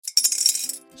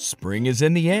Spring is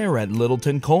in the air at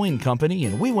Littleton Coin Company,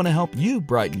 and we want to help you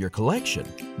brighten your collection.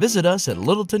 Visit us at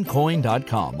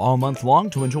littletoncoin.com all month long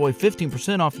to enjoy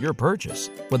 15% off your purchase.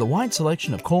 With a wide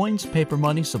selection of coins, paper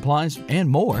money, supplies, and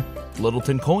more,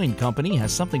 Littleton Coin Company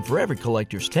has something for every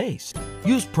collector's taste.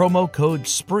 Use promo code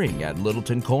SPRING at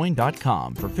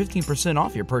littletoncoin.com for 15%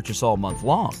 off your purchase all month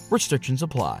long. Restrictions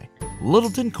apply.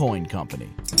 Littleton Coin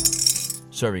Company.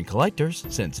 Serving collectors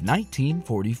since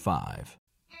 1945.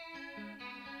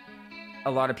 A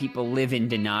lot of people live in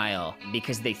denial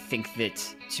because they think that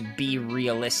to be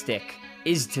realistic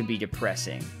is to be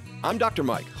depressing. I'm Dr.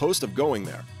 Mike, host of Going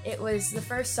There. It was the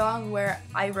first song where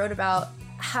I wrote about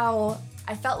how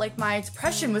I felt like my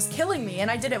depression was killing me and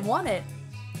I didn't want it.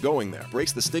 Going There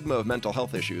breaks the stigma of mental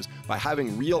health issues by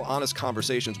having real, honest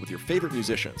conversations with your favorite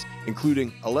musicians,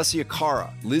 including Alessia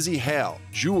Cara, Lizzie Hale,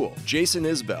 Jewel, Jason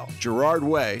Isbell, Gerard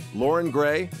Way, Lauren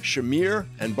Gray, Shamir,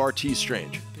 and Bartees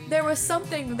Strange. There was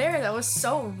something there that was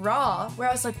so raw, where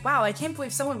I was like, wow, I can't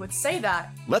believe someone would say that.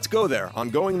 Let's go there on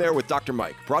Going There with Dr.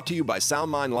 Mike, brought to you by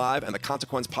SoundMind Live and the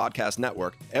Consequence Podcast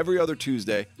Network every other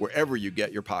Tuesday, wherever you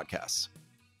get your podcasts.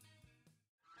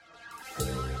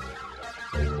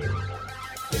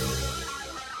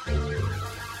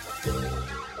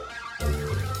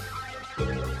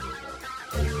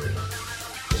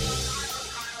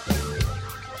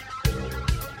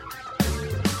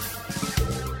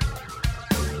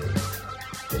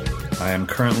 I am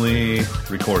currently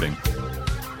recording.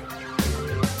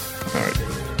 All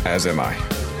right, as am I.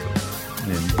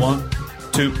 In 1,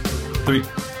 2, 3,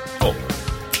 oh.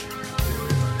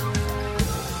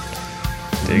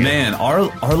 Man,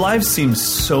 our lives seem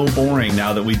so boring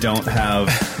now that we don't have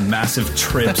massive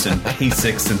trips and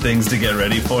PASICs and things to get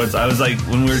ready for. I was like,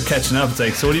 when we were catching up, it's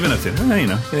like, so what have you been up to?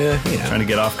 Trying to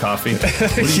get off coffee.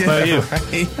 What about you?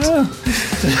 Right.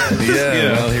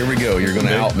 Well, here we go. You're going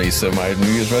to out me. So my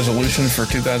New Year's resolution for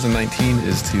 2019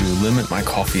 is to limit my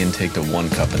coffee intake to 1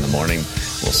 cup in the morning.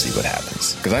 We'll see what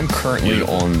happens. Because I'm currently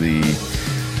on the...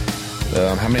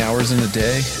 how many hours in a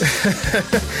day?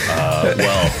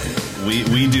 Well...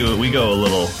 We go a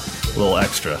little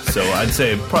extra. So I'd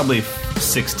say probably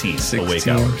 16 awake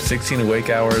hours. 16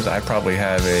 awake hours. I probably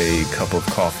have a cup of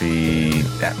coffee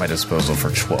at my disposal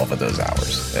for 12 of those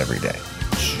hours every day.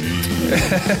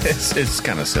 It's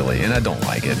kind of silly, and I don't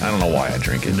like it. I don't know why I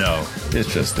drink it. No.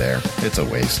 It's just there. It's a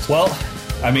waste. Well,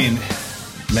 I mean,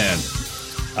 man,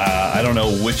 I don't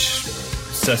know which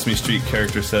Sesame Street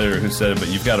character said it or who said it, but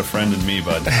you've got a friend in me,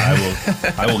 bud.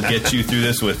 I will get you through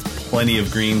this with plenty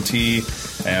of green tea,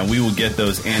 and we will get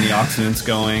those antioxidants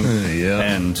going.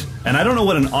 And I don't know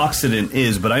what an oxidant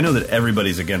is, but I know that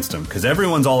everybody's against them because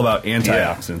everyone's all about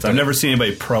antioxidants. I've never seen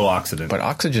anybody pro-oxidant. But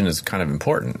oxygen is kind of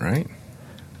important, right?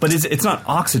 But it's not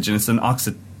oxygen; it's an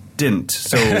oxidant.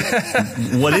 So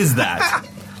what is that?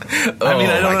 I mean,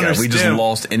 I don't understand. We just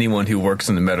lost anyone who works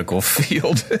in the medical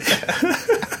field.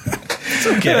 It's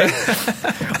okay.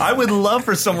 I would love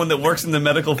for someone that works in the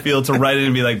medical field to write in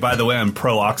and be like, by the way, I'm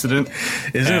pro-oxidant.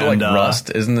 Isn't it like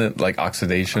rust? Isn't it like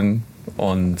oxidation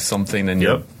on something in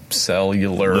your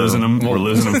cellular? We're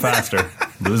losing them faster.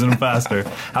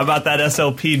 How about that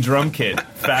S.L.P. drum kit?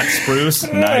 Fat Spruce.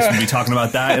 Nice. We'll be talking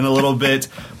about that in a little bit.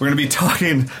 We're going to be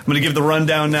talking. I'm going to give the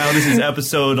rundown now. This is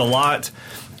episode a lot.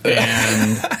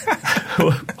 And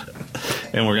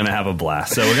we're going to have a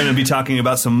blast. So we're going to be talking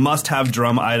about some must-have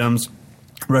drum items,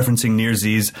 referencing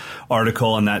Nearzy's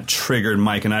article, and that triggered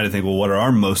Mike and I to think, well, what are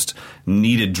our most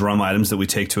needed drum items that we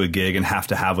take to a gig and have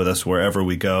to have with us wherever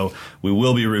we go? We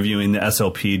will be reviewing the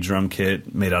S.L.P. drum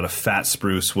kit made out of Fat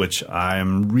Spruce, which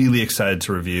I'm really excited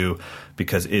to review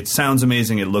because it sounds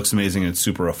amazing, it looks amazing, and it's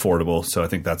super affordable. So I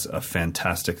think that's a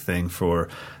fantastic thing for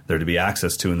there to be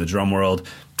access to in the drum world.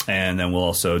 And then we'll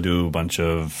also do a bunch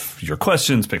of your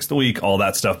questions, picks of the week, all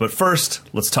that stuff. But first,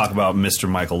 let's talk about Mr.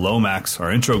 Michael Lomax,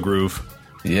 our intro groove.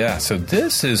 Yeah, so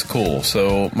this is cool.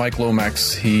 So Mike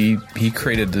Lomax, he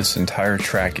created this entire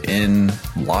track in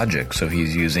Logic. So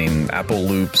he's using Apple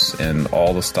loops and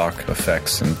all the stock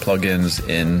effects and plugins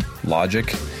in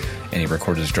Logic. And he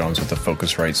records his drums with the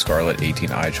Focusrite Scarlett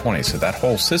 18i20. So that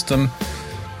whole system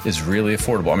is really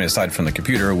affordable. I mean, aside from the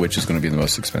computer, which is going to be the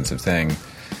most expensive thing.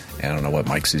 I don't know what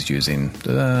Mike's is using.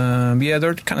 Yeah,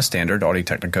 they're kind of standard.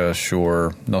 Audio-Technica,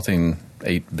 sure. Nothing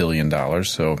 $8 billion.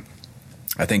 So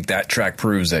I think that track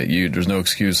proves that there's no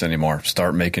excuse anymore.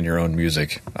 Start making your own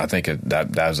music. I think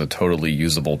that is a totally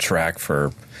usable track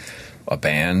for a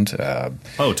band.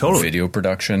 Totally. Video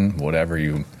production, whatever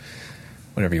you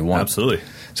want. Absolutely.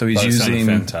 So he's using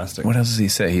fantastic. What else does he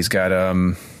say? He's got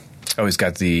he's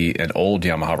got an old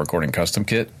Yamaha recording custom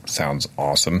kit. Sounds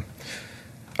awesome.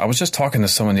 I was just talking to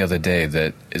someone the other day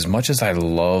that as much as I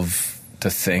love to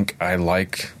think I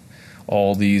like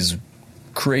all these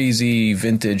crazy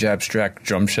vintage abstract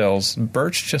drum shells.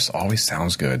 Birch just always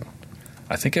sounds good.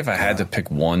 I think if I had to pick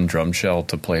one drum shell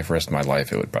to play for the rest of my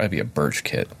life, it would probably be a Birch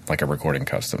kit, like a recording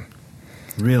custom.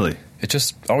 Really? It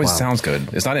just always sounds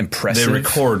good. It's not impressive. They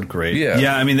record great.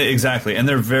 Yeah, I mean, exactly. And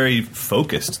they're very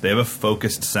focused. They have a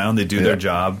focused sound. They do their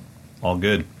job. All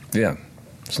good. Yeah.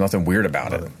 There's nothing weird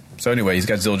about it. So anyway, he's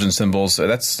got Zildjian cymbals.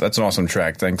 That's an awesome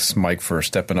track. Thanks, Mike, for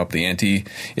stepping up the ante.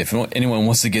 If anyone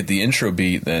wants to get the intro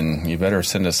beat, then you better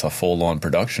send us a full-on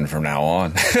production from now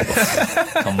on.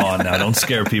 Come on now. Don't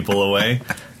scare people away.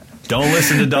 Don't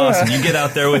listen to Dawson. You get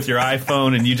out there with your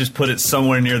iPhone and you just put it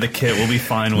somewhere near the kit. We'll be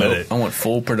fine with it. I want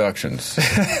full productions.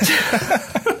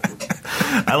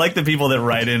 I like the people that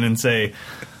write in and say,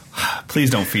 please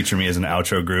don't feature me as an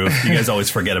outro groove. You guys always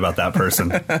forget about that person.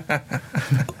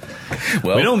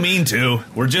 Well, we don't mean to.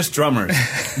 We're just drummers.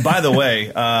 By the way,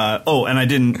 and I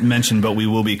didn't mention, but we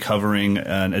will be covering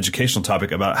an educational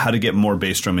topic about how to get more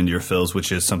bass drum into your fills,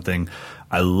 which is something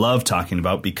I love talking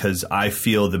about because I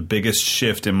feel the biggest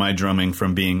shift in my drumming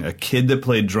from being a kid that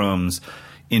played drums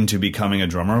into becoming a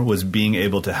drummer was being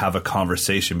able to have a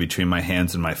conversation between my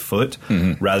hands and my foot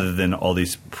rather than all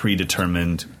these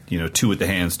predetermined, two with the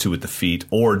hands, two with the feet,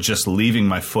 or just leaving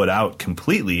my foot out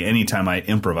completely anytime I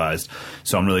improvised.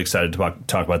 So I'm really excited to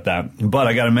talk about that. But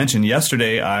I got to mention,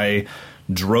 yesterday I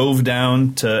drove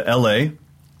down to L.A.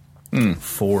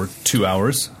 For 2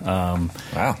 hours. Wow.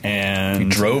 And you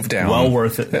drove down. Well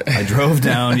worth it. I drove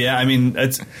down. Yeah, I mean,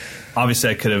 it's obviously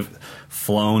I could have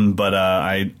flown, but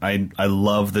I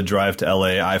love the drive to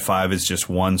LA. I-5 is just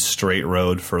one straight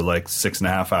road for like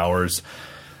 6.5 hours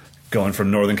going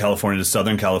from Northern California to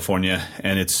Southern California,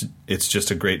 and it's just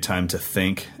a great time to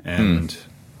think and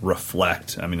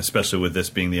reflect. I mean, especially with this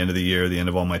being the end of the year, the end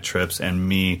of all my trips, and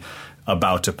me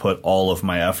about to put all of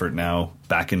my effort now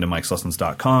back into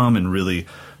Mike'sLessons.com and really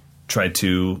try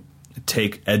to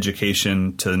take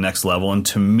education to the next level. And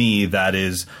to me, that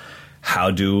is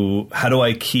how do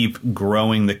I keep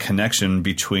growing the connection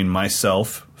between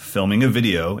myself filming a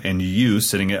video and you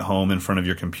sitting at home in front of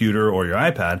your computer or your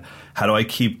iPad? How do I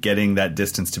keep getting that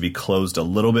distance to be closed a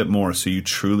little bit more so you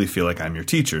truly feel like I'm your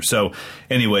teacher? So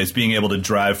anyways, being able to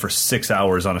drive for 6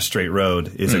 hours on a straight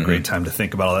road is a great time to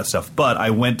think about all that stuff. But I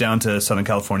went down to Southern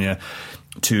California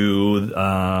to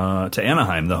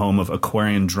Anaheim, the home of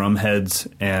Aquarian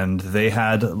Drumheads, and they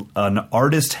had an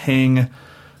artist hang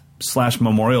 /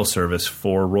 memorial service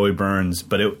for Roy Burns,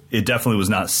 but it definitely was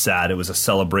not sad. It was a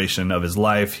celebration of his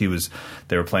life.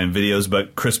 They were playing videos,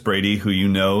 but Chris Brady, who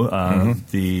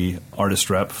the artist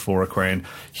rep for Aquarian,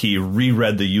 he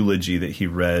reread the eulogy that he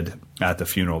read at the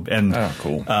funeral. And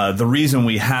cool. The reason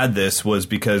we had this was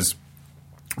because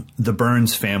the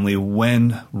Burns family,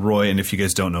 when Roy, and if you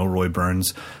guys don't know, Roy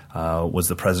Burns was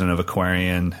the president of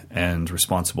Aquarian and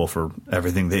responsible for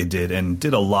everything they did and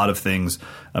did a lot of things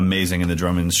amazing in the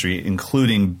drum industry,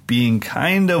 including being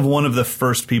kind of one of the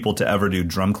first people to ever do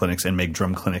drum clinics and make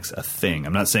drum clinics a thing.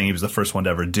 I'm not saying he was the first one to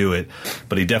ever do it,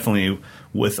 but he definitely,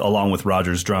 along with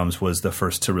Rogers Drums, was the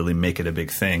first to really make it a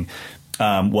big thing.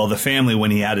 Well, the family,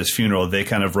 when he had his funeral, they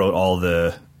kind of wrote all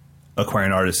the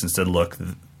Aquarian artists and said, look,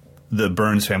 the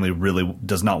Burns family really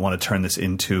does not want to turn this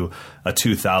into a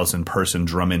 2,000-person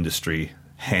drum industry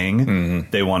hang.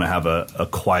 They want to have a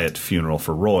quiet funeral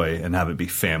for Roy and have it be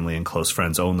family and close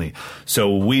friends only.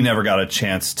 So we never got a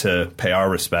chance to pay our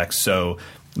respects, so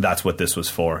that's what this was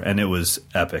for. And it was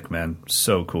epic, man.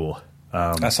 So cool.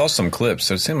 I saw some clips,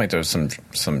 so it seemed like there was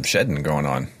some shedding going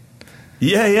on.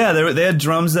 Yeah. They had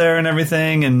drums there and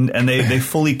everything, and they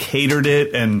fully catered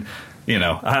it. And,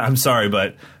 I'm sorry,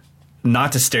 but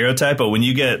not to stereotype, but when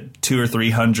you get 200 or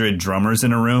 300 drummers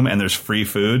in a room and there's free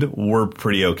food, we're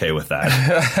pretty okay with that.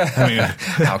 I mean,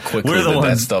 how quickly did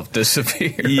that stuff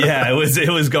disappear? Yeah, it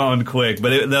was gone quick.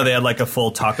 But they had like a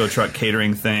full taco truck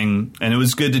catering thing, and it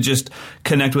was good to just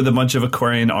connect with a bunch of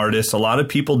Aquarian artists. A lot of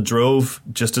people drove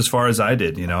just as far as I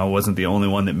did. I wasn't the only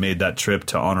one that made that trip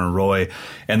to honor Roy.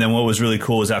 And then what was really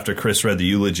cool was after Chris read the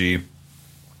eulogy,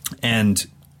 and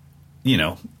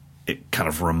it kind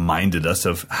of reminded us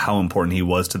of how important he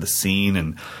was to the scene.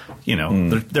 And,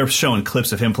 they're showing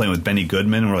clips of him playing with Benny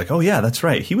Goodman. And we're like, oh, yeah, that's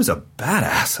right. He was a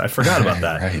badass. I forgot about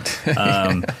that.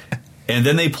 Right. And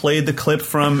then they played the clip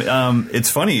from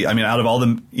it's funny. I mean, out of all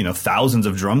the, thousands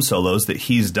of drum solos that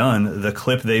he's done, the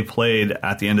clip they played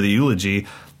at the end of the eulogy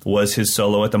was his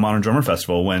solo at the Modern Drummer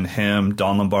Festival when him,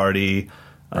 Don Lombardi.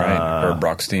 Herb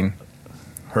Brockstein.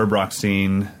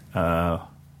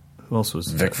 Who else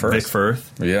was Vic Firth. Vic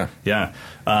Firth. Yeah.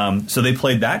 So they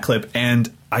played that clip,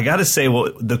 and I got to say,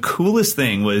 the coolest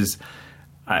thing was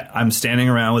I'm standing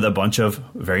around with a bunch of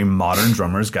very modern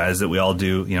drummers, guys that we all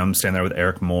do. I'm standing there with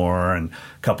Eric Moore and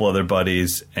a couple other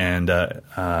buddies and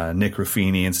Nick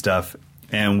Ruffini and stuff.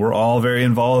 And we're all very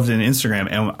involved in Instagram.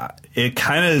 And it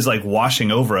kind of is like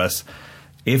washing over us.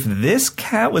 If this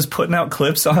cat was putting out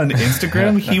clips on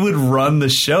Instagram, he would run the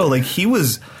show. Like he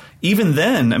was, even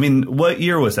then, I mean, what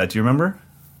year was that? Do you remember?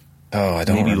 Oh, I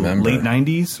don't remember. Late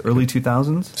 90s, early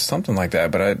 2000s? Something like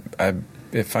that. But I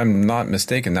if I'm not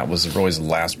mistaken, that was Roy's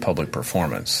last public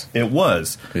performance. It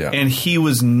was. Yeah. And he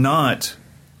was not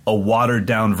a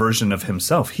watered-down version of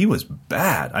himself. He was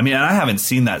bad. I mean, I haven't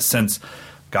seen that since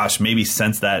that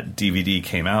DVD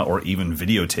came out or even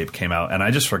videotape came out. And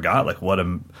I just forgot, like, what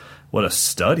a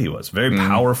stud he was. Very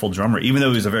powerful drummer. Even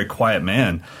though he was a very quiet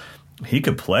man, he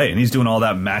could play. And he's doing all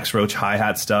that Max Roach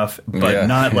hi-hat stuff, but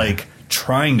not, like,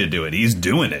 trying to do it. He's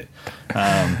doing it.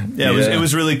 It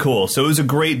was really cool. So it was a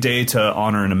great day to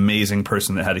honor an amazing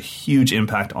person that had a huge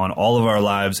impact on all of our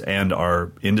lives and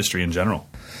our industry in general.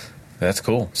 That's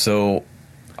cool. So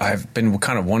I've been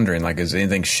kind of wondering, like, is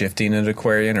anything shifting at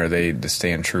Aquarian? Or are they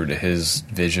staying true to his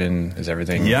vision? Is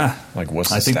everything? Yeah. Like, what's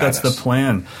the I think status? that's the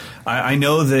plan. I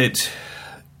know that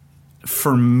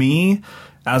for me,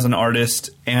 as an artist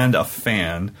and a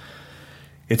fan,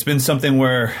 it's been something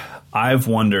where I've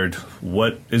wondered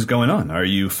what is going on. Are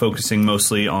you focusing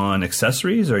mostly on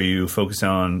accessories? Are you focusing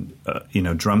on,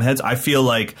 drum heads? I feel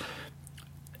like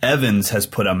Evans has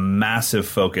put a massive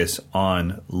focus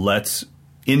on let's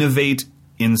innovate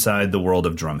inside the world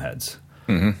of drum heads.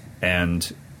 Mm-hmm.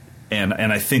 And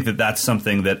I think that that's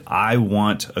something that I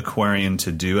want Aquarian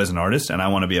to do as an artist, and I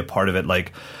want to be a part of it.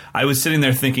 Like, I was sitting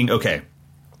there thinking, okay,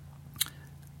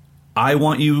 I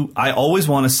always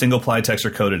want a single-ply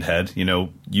texture-coated head.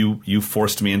 You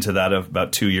forced me into that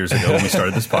about 2 years ago when we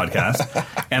started this podcast.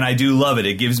 And I do love it.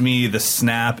 It gives me the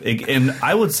snap. And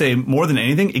I would say, more than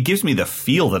anything, it gives me the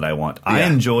feel that I want. Yeah. I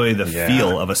enjoy the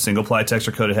feel of a single-ply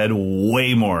texture-coated head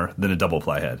way more than a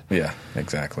double-ply head. Yeah,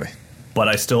 exactly. But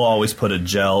I still always put a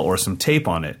gel or some tape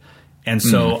on it. And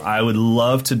so I would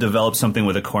love to develop something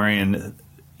with Aquarian.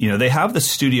 They have the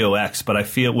Studio X, but I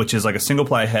feel, which is like a single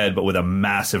ply head, but with a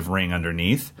massive ring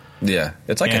underneath. Yeah,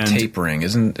 it's like a tape ring,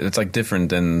 isn't it? It's like different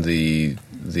than the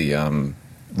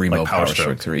Remo like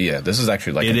PowerStroke 3. Yeah, this is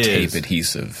actually like a tape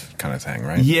adhesive kind of thing,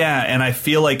 right? Yeah, and I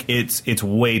feel like it's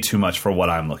way too much for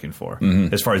what I'm looking for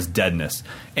as far as deadness.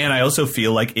 And I also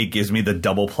feel like it gives me the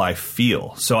double ply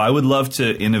feel. So I would love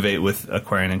to innovate with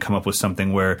Aquarian and come up with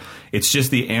something where it's just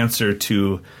the answer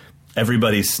to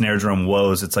everybody's snare drum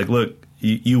woes. It's like, look,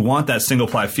 you want that single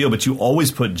ply feel, but you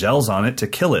always put gels on it to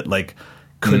kill it. Like,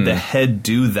 could the head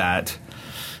do that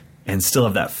and still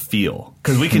have that feel?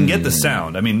 Because we can get the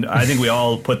sound. I mean, I think we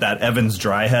all put that Evans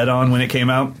dry head on when it came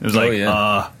out. It was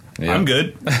I'm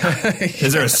good.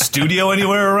 Is there a studio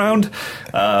anywhere around?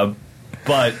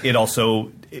 But it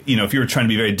also, if you were trying to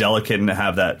be very delicate and to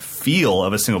have that feel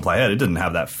of a single ply head, it didn't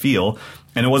have that feel.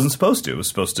 And it wasn't supposed to. It was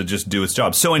supposed to just do its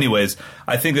job. So anyways,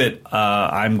 I think that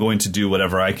I'm going to do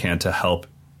whatever I can to help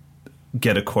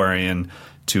get Aquarian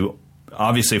to,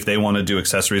 obviously, if they want to do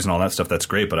accessories and all that stuff, that's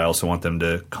great. But I also want them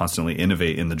to constantly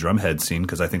innovate in the drum head scene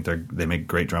because I think they make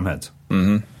great drum heads.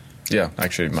 Mm-hmm. Yeah,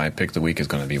 actually, my pick of the week is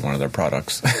going to be one of their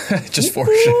products. Just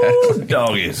foreshadowing.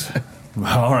 Doggies.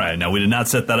 All right. Now, we did not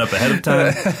set that up ahead of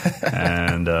time.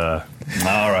 And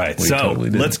all right. We totally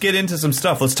did. Let's get into some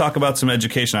stuff. Let's talk about some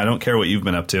education. I don't care what you've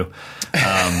been up to.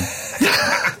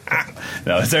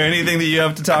 No, is there anything that you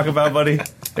have to talk about, buddy?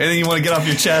 Anything you want to get off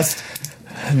your chest?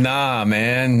 Nah,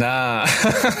 man. Nah.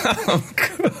 I'm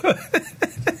good.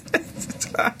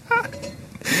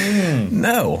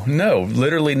 No.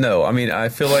 Literally no. I mean, I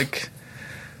feel like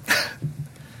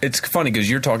it's funny because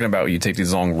you're talking about you take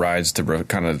these long rides to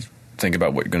kind of think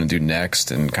about what you're going to do next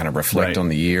and kind of reflect on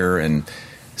the year. And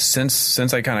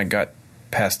since I kind of got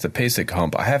past the PASIC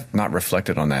hump, I have not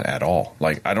reflected on that at all.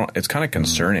 Like, it's kind of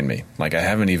concerning me. Like, I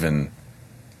haven't even,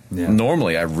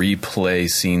 normally I replay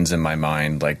scenes in my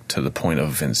mind, like, to the point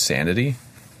of insanity.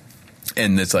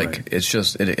 And it's like, it's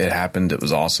just, it happened. It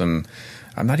was awesome.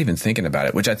 I'm not even thinking about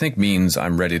it, which I think means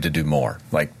I'm ready to do more.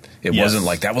 Like, it wasn't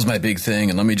like, that was my big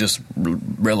thing, and let me just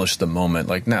relish the moment.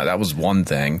 Like, no, that was one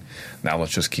thing. Now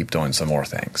let's just keep doing some more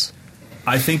things.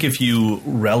 I think if you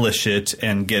relish it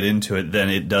and get into it, then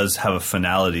it does have a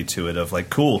finality to it of like,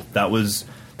 cool, that was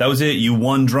it. You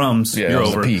won drums. Yeah, you're that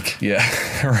was over. The peak.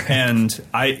 Yeah. Right. And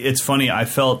it's funny. I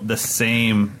felt the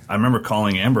same. I remember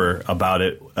calling Amber about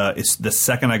it. It's the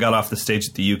second I got off the stage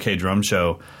at the UK drum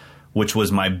show, which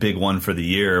was my big one for the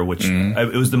year, which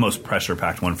it was the most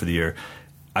pressure-packed one for the year.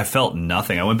 I felt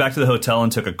nothing. I went back to the hotel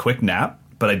and took a quick nap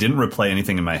but I didn't replay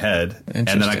anything in my head. And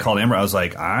then I called Amber. I was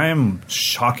like, I'm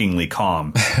shockingly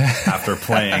calm after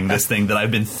playing this thing that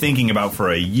I've been thinking about for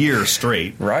a year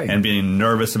straight. Right. And being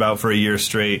nervous about for a year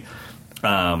straight.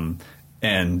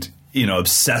 And, you know,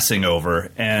 obsessing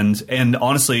over. And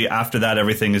honestly, after that,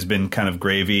 everything has been kind of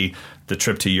gravy. The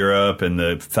trip to Europe and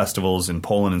the festivals in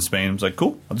Poland and Spain. I was like,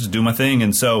 cool, I'll just do my thing.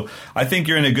 And so I think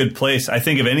you're in a good place. I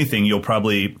think if anything, you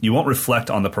won't reflect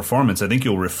on the performance. I think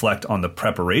you'll reflect on the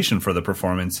preparation for the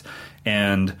performance.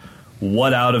 And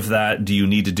what out of that do you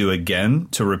need to do again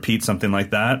to repeat something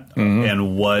like that? Mm-hmm.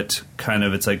 And what kind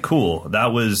of, it's like, cool, that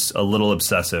was a little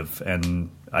obsessive and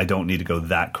I don't need to go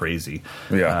that crazy.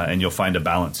 Yeah. And you'll find a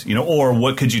balance, you know, or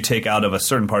what could you take out of a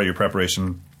certain part of your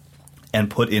preparation and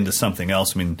put into something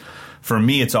else? I mean, for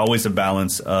me, it's always a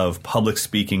balance of public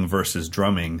speaking versus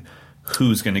drumming.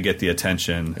 Who's going to get the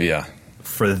attention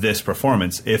for this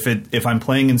performance? If I'm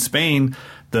playing in Spain,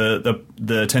 the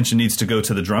attention needs to go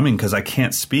to the drumming because I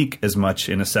can't speak as much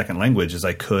in a second language as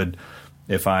I could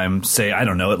if I'm, say, I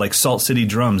don't know, at like Salt City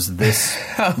Drums this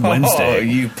Wednesday. Oh,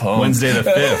 you punk. Wednesday the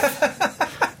 5th.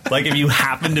 Like, if you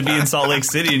happen to be in Salt Lake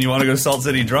City and you want to go to Salt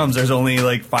City Drums, there's only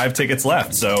like 5 tickets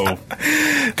left, so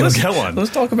go get one. Let's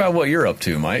talk about what you're up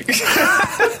to, Mike. You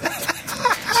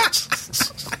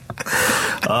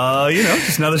know,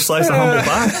 just another slice of humble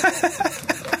pie.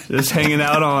 Just hanging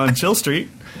out on Chill Street.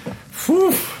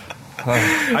 Whew.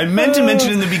 I meant to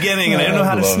mention in the beginning, and I don't know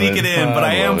how to sneak it in, but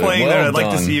I am playing there. I'd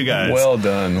like to see you guys. Well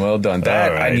done.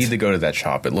 That right. I need to go to that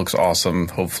shop. It looks awesome.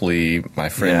 Hopefully, my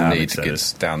friend Nate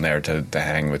gets down there to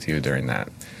hang with you during that.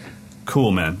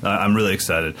 Cool, man. I'm really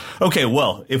excited. Okay,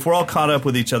 well, if we're all caught up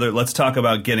with each other, let's talk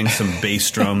about getting some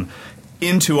bass drum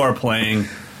into our playing.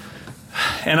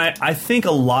 And I think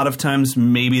a lot of times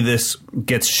maybe this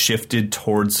gets shifted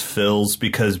towards fills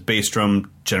because bass drum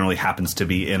generally happens to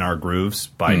be in our grooves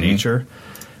by nature.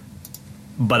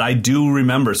 But I do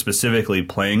remember specifically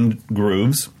playing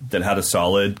grooves that had a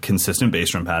solid, consistent bass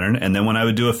drum pattern. And then when I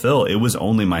would do a fill, it was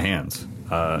only my hands.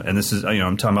 And this is, you know,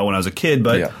 I'm talking about when I was a kid,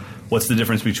 but what's the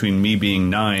difference between me being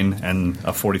 9 and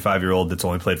a 45-year-old that's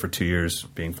only played for 2 years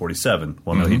being 47?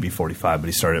 Well, no, he'd be 45, but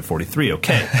he started at 43.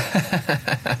 Okay.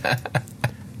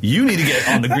 You need to get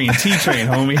on the green tea train,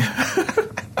 homie.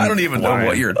 I don't even know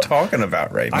what you're talking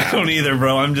about right now. I don't either,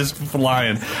 bro. I'm just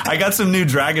flying. I got some new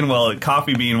Dragonwell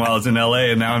coffee bean while I was in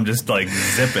L.A., and now I'm just, like,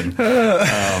 zipping.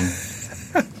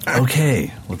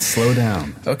 Okay, let's slow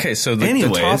down. Okay, so the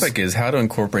topic is how to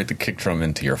incorporate the kick drum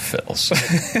into your fills.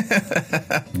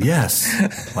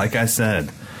 Yes, like I said.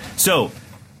 So,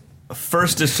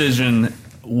 first decision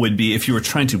would be if you were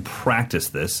trying to practice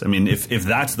this. I mean, if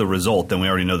that's the result, then we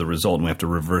already know the result, and we have to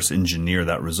reverse engineer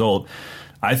that result.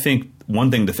 I think one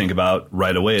thing to think about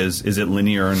right away is it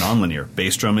linear or nonlinear?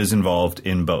 Bass drum is involved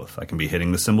in both. I can be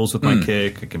hitting the cymbals with my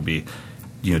kick. It can be,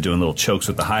 you know, doing little chokes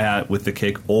with the hi-hat with the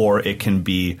kick, or it can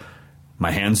be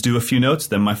my hands do a few notes,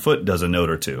 then my foot does a note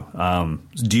or two.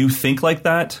 Do you think like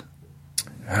that?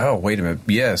 Oh, wait a minute.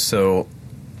 Yeah, so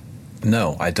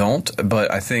no, I don't,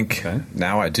 but I think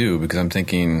now I do because I'm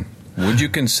thinking, would you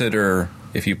consider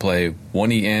if you play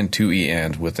 1 E and 2 E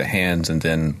and with the hands and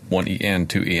then 1 E and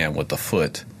 2 E and with the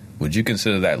foot, would you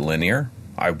consider that linear?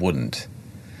 I wouldn't,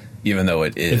 even though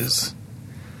it is.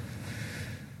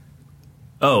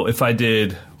 If I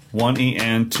did 1 E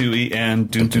and 2 E and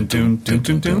doom doom doom doom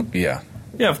doom doom.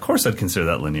 Yeah, of course I'd consider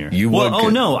that linear. You would?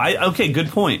 Okay, good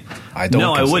point. I don't.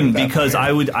 No, I wouldn't that because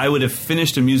linear. I would have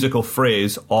finished a musical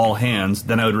phrase all hands,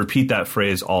 then I would repeat that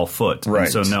phrase all foot. Right.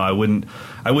 And so no, I wouldn't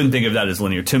think of that as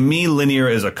linear. To me, linear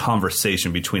is a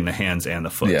conversation between the hands and the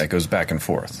foot. Yeah, it goes back and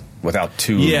forth without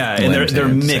two. Yeah, and they're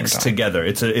mixed together.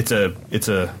 It's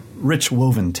a rich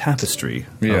woven tapestry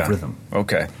of rhythm.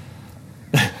 Okay.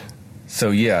 So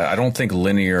yeah, I don't think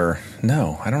linear.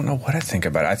 No, I don't know what I think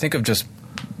about it. I think of just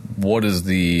what is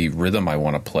the rhythm I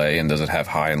want to play, and does it have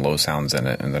high and low sounds in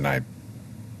it, and then I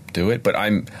do it. But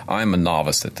I'm a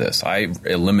novice at this. I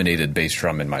eliminated bass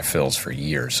drum in my fills for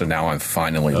years, so now I'm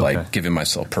finally like giving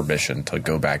myself permission to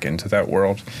go back into that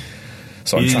world.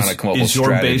 So I'm trying to come up with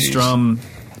strategies.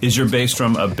 Is your bass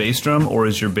drum a bass drum, or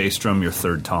is your bass drum your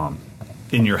third tom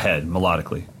in your head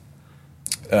melodically?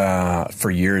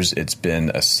 For years, it's been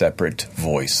a separate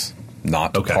voice.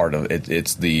 Not part of it.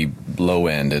 It's the low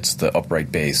end. It's the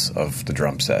upright bass of the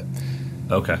drum set.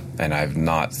 Okay. And I've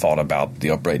not thought about the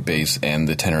upright bass and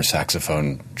the tenor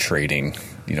saxophone trading,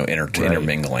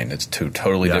 intermingling. It's two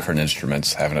totally different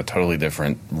instruments having a totally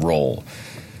different role.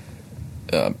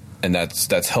 And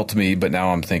that's helped me, but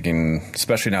now I'm thinking,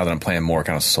 especially now that I'm playing more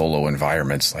kind of solo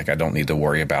environments, like I don't need to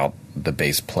worry about the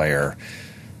bass player,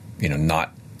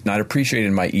 not not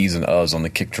appreciating my E's and U's on the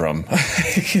kick drum.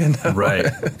 Right.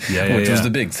 Yeah, Which was the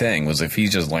big thing, was if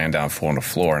he's just laying down 4 on the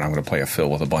floor and I'm going to play a fill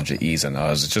with a bunch of E's and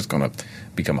U's, it's just going to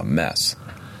become a mess.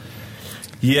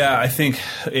 Yeah, I think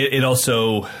it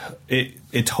also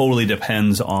it totally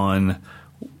depends on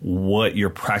what your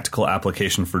practical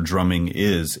application for drumming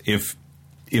is. If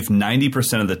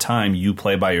 90% of the time you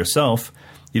play by yourself,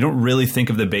 you don't really think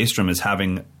of the bass drum as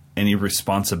having any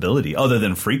responsibility other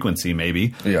than frequency,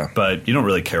 maybe. Yeah. But you don't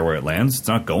really care where it lands. It's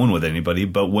not going with anybody.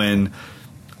 But when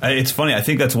it's funny, I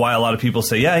think that's why a lot of people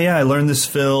say, yeah, I learned this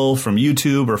fill from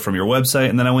YouTube or from your website,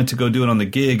 and then I went to go do it on the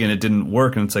gig and it didn't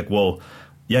work. And it's like, well,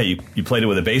 yeah, you played it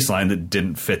with a bass line that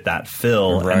didn't fit that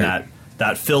fill, right. and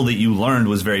that fill that you learned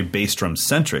was very bass drum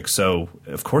centric. So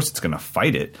of course it's going to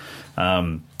fight it.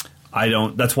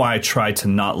 That's why I try to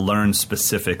not learn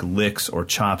specific licks or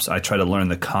chops. I try to learn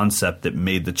the concept that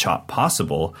made the chop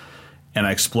possible, and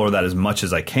I explore that as much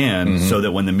as I can so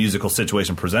that when the musical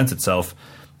situation presents itself,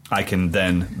 I can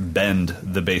then bend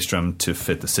the bass drum to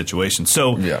fit the situation.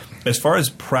 So as far as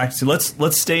practice,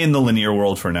 let's stay in the linear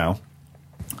world for now.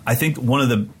 I think one of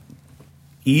the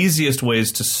easiest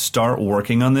ways to start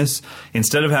working on this,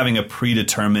 instead of having a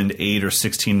predetermined 8 or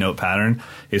 16 note pattern,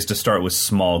 is to start with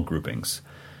small groupings.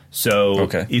 So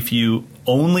if you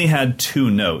only had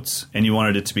 2 notes and you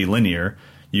wanted it to be linear,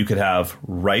 you could have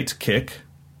right kick,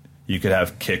 you could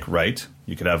have kick right,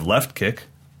 you could have left kick,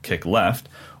 kick left,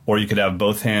 or you could have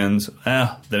both hands.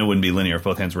 Then it wouldn't be linear if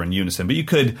both hands were in unison. But you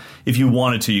could, if you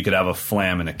wanted to, you could have a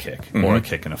flam and a kick, or a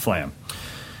kick and a flam.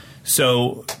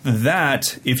 So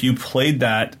that, if you played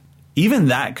that, even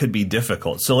that could be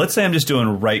difficult. So let's say I'm just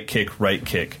doing right kick,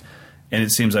 and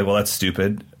it seems like, well, that's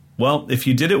stupid. Well, if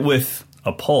you did it with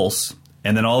a pulse,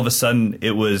 and then all of a sudden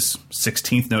it was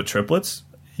 16th note triplets,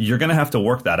 you're going to have to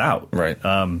work that out. Right.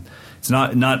 It's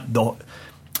not the.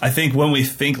 I think when we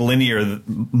think linear,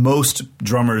 most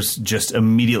drummers just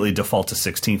immediately default to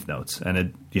 16th notes,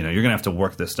 and you're going to have to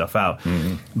work this stuff out.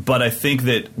 But I think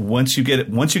that once you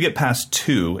get past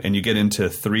 2 and you get into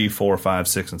 3, 4, 5,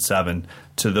 6, and 7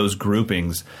 to those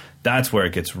groupings, that's where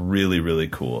it gets really, really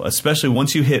cool. Especially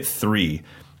once you hit 3.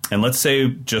 And let's say,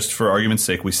 just for argument's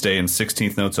sake, we stay in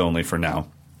 16th notes only for now.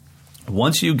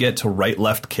 Once you get to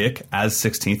right-left kick as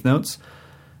 16th notes,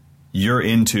 you're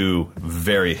into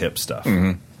very hip stuff.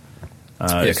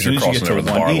 As soon as you get to the 1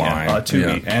 bar E line. and 2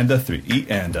 E and a 3 E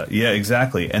and yeah,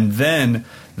 exactly. And then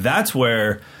that's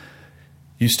where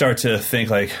you start to think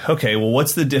like, okay, well,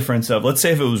 what's the difference of, let's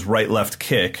say if it was right-left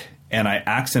kick and I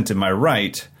accented my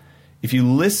right, if you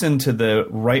listen to the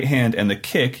right hand and the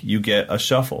kick, you get a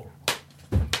shuffle.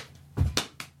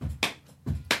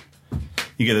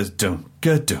 You get this dum,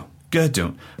 ga-dum,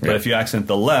 ga-dum. But if you accent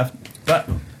the left,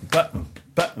 button, button,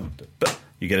 button, button,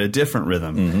 you get a different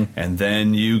rhythm. And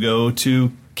then you go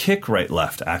to kick right,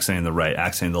 left, accenting the right,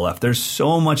 accenting the left. There's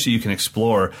so much that you can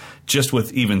explore just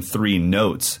with even 3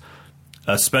 notes,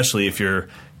 especially if you're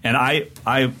 – and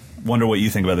I wonder what you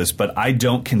think about this, but I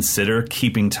don't consider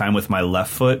keeping time with my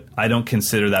left foot. I don't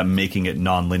consider that making it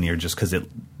nonlinear just because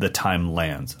the time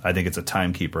lands. I think it's a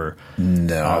timekeeper.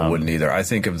 No, I wouldn't either. I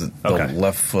think of the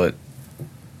left foot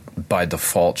by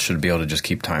default should be able to just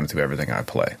keep time through everything I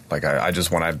play. Like I just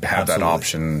want to have that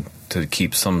option to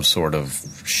keep some sort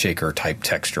of shaker type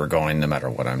texture going no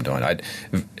matter what I'm doing.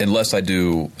 Unless I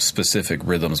do specific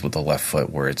rhythms with the left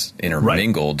foot where it's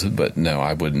intermingled, but no,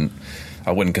 I wouldn't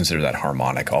consider that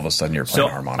harmonic. All of a sudden you're playing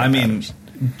harmonic patterns.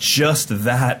 Just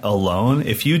that alone,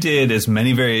 if you did as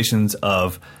many variations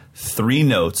of 3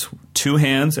 notes, 2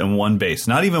 hands and 1 bass,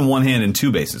 not even 1 hand and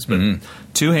 2 basses, but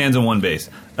 2 hands and 1 bass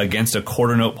against a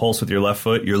quarter note pulse with your left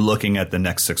foot, you're looking at the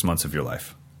next 6 months of your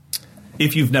life.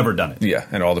 If you've never done it. Yeah,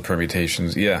 and all the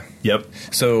permutations, yeah. Yep.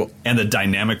 So, and the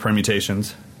dynamic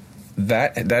permutations.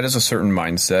 That is a certain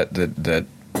mindset that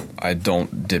I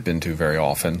don't dip into very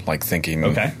often, like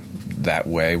thinking that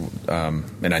way,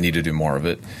 and I need to do more of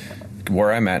it.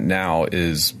 Where I'm at now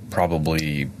is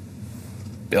probably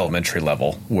elementary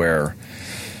level, where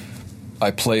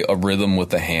I play a rhythm with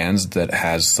the hands that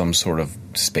has some sort of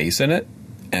space in it,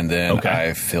 and then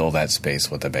I fill that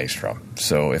space with the bass drum.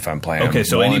 So if I'm playing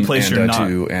so 1 any place and you're a not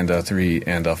 2 and a 3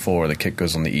 and a 4, the kick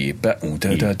goes on the E.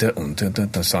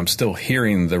 So I'm still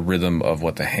hearing the rhythm of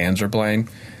what the hands are playing.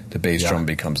 The bass drum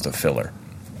becomes the filler.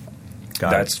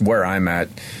 That's where I'm at.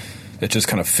 It just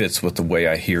kind of fits with the way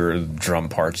I hear drum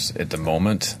parts at the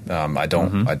moment. I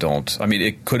don't. I mean,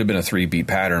 it could have been a 3-beat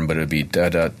pattern, but it would be da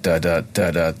da da da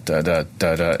da da da da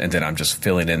da da, and then I'm just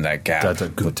filling in that gap.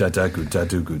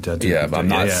 Yeah, but I'm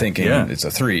not thinking it's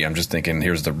a 3. I'm just thinking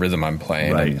here's the rhythm I'm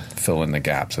playing and fill in the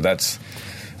gap. So that's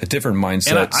a different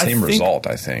mindset, same result,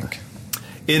 I think.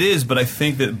 It is, but I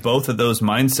think that both of those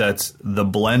mindsets, the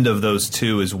blend of those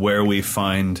two, is where we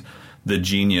find the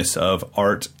genius of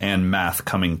art and math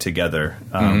coming together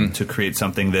to create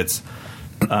something that's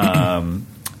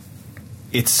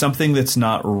it's something that's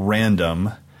not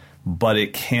random, but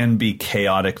it can be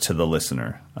chaotic to the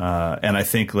listener. And I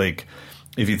think, like,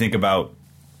 if you think about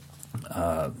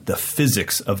the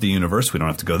physics of the universe, we don't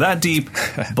have to go that deep,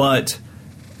 but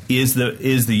is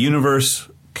the universe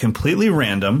completely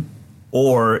random,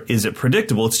 or is it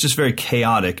predictable? It's just very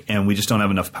chaotic, and we just don't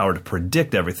have enough power to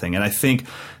predict everything. And I think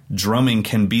drumming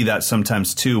can be that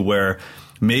sometimes too, where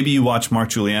maybe you watch Mark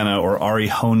Juliana or Ari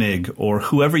Honig or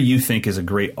whoever you think is a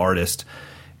great artist,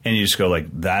 and you just go like,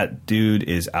 that dude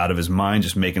is out of his mind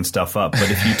just making stuff up.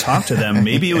 But if you talk to them,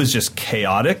 maybe it was just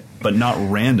chaotic but not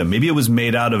random. Maybe it was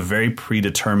made out of very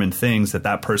predetermined things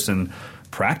that person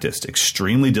practiced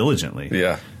extremely diligently.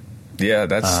 Yeah. Yeah,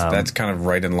 that's kind of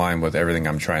right in line with everything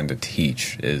I'm trying to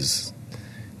teach, is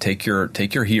take your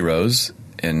heroes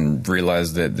and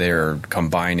realize that they're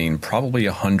combining probably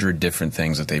 100 different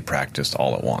things that they practiced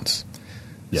all at once.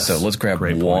 Yes. So let's grab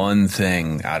one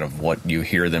thing out of what you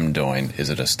hear them doing.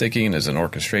 Is it a sticking? Is it an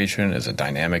orchestration? Is it a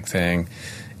dynamic thing?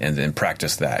 And then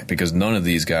practice that, because none of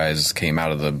these guys came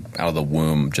out of the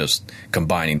womb just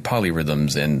combining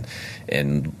polyrhythms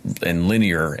and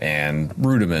linear and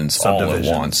rudiments all at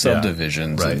once,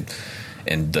 subdivisions,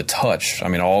 and the touch. I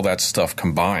mean, all that stuff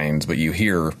combines. But you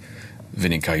hear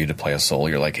Vinny Colaiuta play a solo,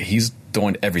 you're like, he's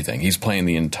doing everything. He's playing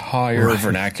the entire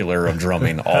vernacular of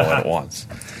drumming all at once.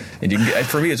 And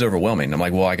for me, it's overwhelming. I'm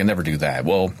like, well, I can never do that.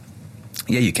 Well,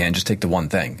 yeah, you can. Just take the one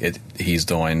thing. He's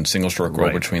doing single stroke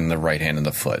roll between the right hand and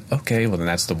the foot. Okay, well then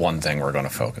that's the one thing we're going to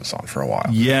focus on for a while.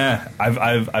 Yeah,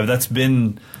 I've that's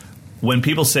been when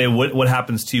people say what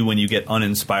happens to you when you get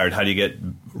uninspired. How do you get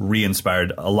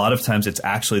re-inspired? A lot of times it's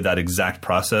actually that exact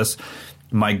process.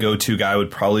 My go-to guy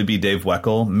would probably be Dave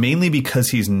Weckl, mainly because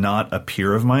he's not a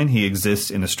peer of mine. He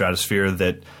exists in a stratosphere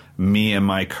that me and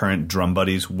my current drum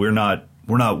buddies, we're not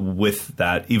with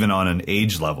that, even on an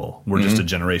age level. We're just a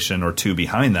generation or two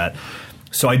behind that.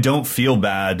 So I don't feel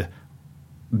bad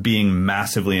being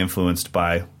massively influenced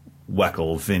by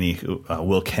Weckl, Vinny,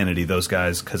 Will Kennedy, those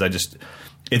guys, because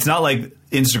it's not like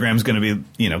Instagram's going to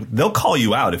be, they'll call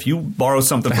you out. If you borrow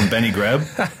something from Benny Greb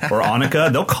or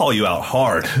Annika, they'll call you out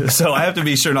hard. So I have to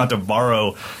be sure not to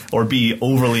borrow or be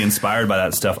overly inspired by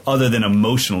that stuff other than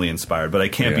emotionally inspired, but I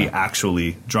can't be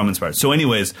actually drum inspired. So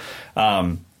anyways,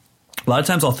 a lot of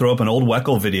times I'll throw up an old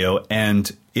Weckl video,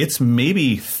 and it's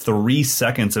maybe 3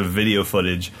 seconds of video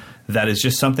footage that is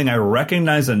just something I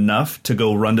recognize enough to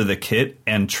go run to the kit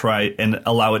and try and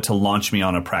allow it to launch me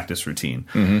on a practice routine.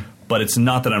 But it's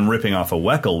not that I'm ripping off a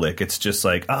Weckl lick. It's just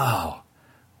like, oh,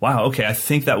 wow, okay, I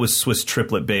think that was Swiss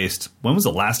triplet based. When was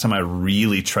the last time I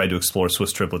really tried to explore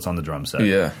Swiss triplets on the drum set?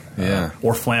 Yeah.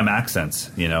 Or flam accents,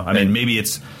 I mean, maybe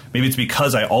it's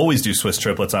because I always do Swiss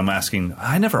triplets. I'm asking,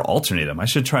 I never alternate them. I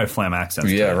should try flam accents.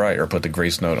 Yeah, right. Or put the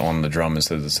grace note on the drum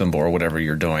instead of the cymbal, or whatever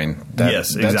you're doing.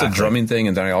 That's a drumming thing.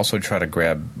 And then I also try to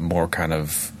grab more kind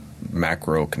of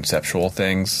macro conceptual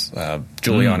things.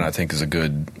 Juliana, I think, is a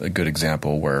good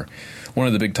example, where one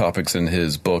of the big topics in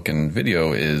his book and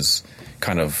video is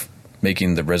kind of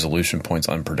making the resolution points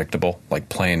unpredictable, like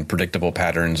playing predictable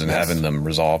patterns and having them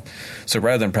resolve. So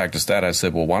rather than practice that, I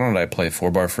said, well, why don't I play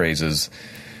 4-bar phrases,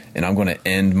 and I'm going to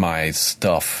end my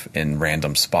stuff in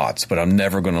random spots, but I'm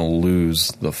never going to lose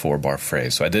the 4-bar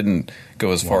phrase. So I didn't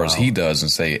go as far as he does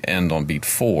and say end on beat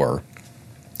 4.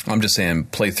 I'm just saying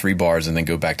play 3 bars and then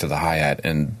go back to the hi-hat,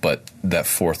 but that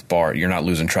 4th bar, you're not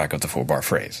losing track of the 4-bar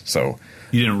phrase. So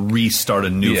you didn't restart a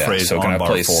new phrase so on bar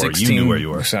 4. 16, you knew where you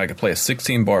were. So I could play a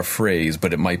 16-bar phrase,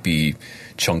 but it might be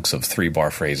chunks of 3-bar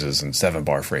phrases and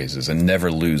 7-bar phrases, and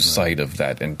never lose sight of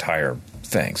that entire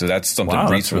thing. So that's something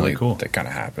recently really cool. that kind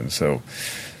of happened. So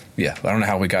yeah, I don't know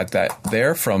how we got that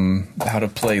there from how to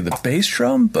play the bass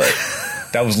drum, but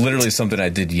that was literally something I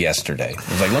did yesterday.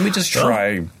 I was like, let me just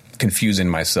try confusing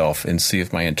myself and see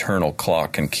if my internal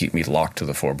clock can keep me locked to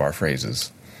the 4-bar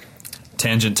phrases.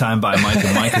 Tangent Time by Mike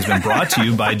and Mike has been brought to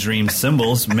you by Dream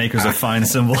Cymbals, makers of fine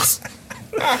cymbals.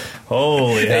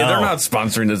 Holy hell. They're not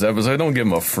sponsoring this episode. Don't give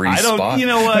them a free spot. You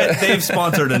know what? They've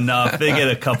sponsored enough. They get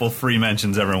a couple free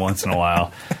mentions every once in a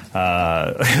while.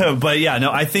 But yeah,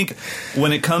 no, I think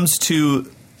when it comes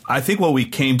to, I think what we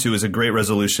came to is a great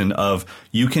resolution of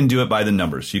you can do it by the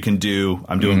numbers. You can do,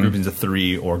 I'm doing groupings of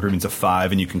 3 or groupings of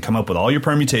 5, and you can come up with all your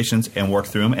permutations and work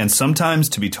through them. And sometimes,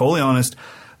 to be totally honest,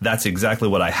 that's exactly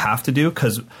what I have to do,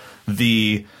 because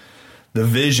the the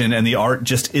vision and the art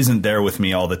just isn't there with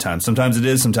me all the time. Sometimes it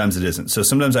is, sometimes it isn't. So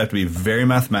sometimes I have to be very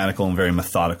mathematical and very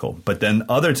methodical. But then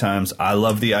other times I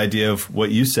love the idea of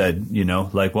what you said, you know,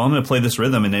 like, well, I'm going to play this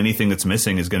rhythm and anything that's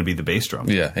missing is going to be the bass drum.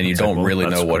 Yeah, and you don't really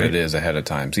know what it is ahead of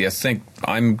time. See, I think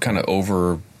I'm kind of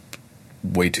over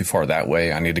way too far that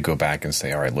way. I need to go back and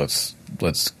say, all right, let's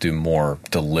do more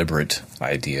deliberate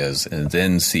ideas and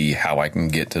then see how I can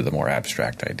get to the more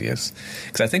abstract ideas.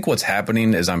 Because I think what's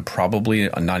happening is I'm probably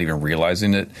not even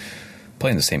realizing it,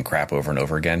 playing the same crap over and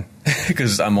over again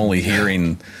because I'm only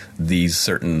hearing these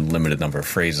certain limited number of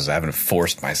phrases. I haven't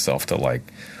forced myself to like,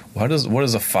 what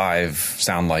does a 5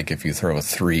 sound like if you throw a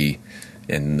 3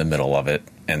 in the middle of it?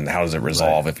 And how does it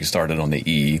resolve if you started on the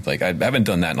E? Like, I haven't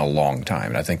done that in a long time,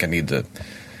 and I think I need to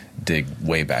dig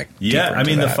way back. Yeah, I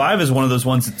mean, the 5 is one of those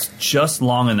ones that's just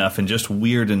long enough and just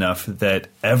weird enough that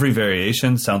every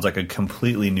variation sounds like a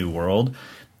completely new world.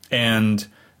 And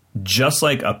just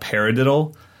like a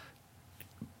paradiddle,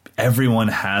 everyone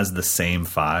has the same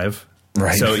 5.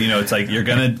 Right. So, you know, it's like you're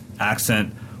going to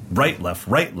accent right, left,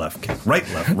 kick, right,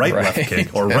 left,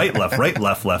 kick, or right,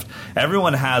 left.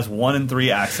 Everyone has 1 and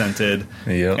 3 accented,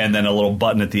 and then a little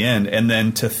button at the end. And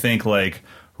then to think like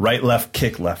right, left,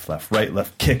 kick, left, right,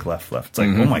 left, kick, left. It's like,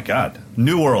 oh my God,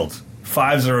 new world.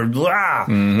 5s are,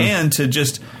 and to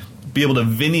just be able to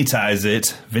vinitize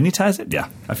it? Yeah,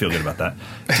 I feel good about that.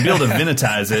 To be able to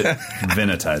vinitize it.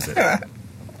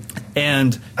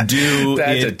 And do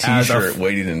that's it a T-shirt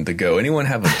waiting to go. Anyone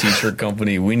have a T-shirt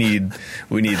company? We need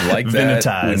like that.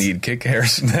 Vinitize. We need kick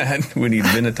hairs and that. We need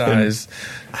vinitize.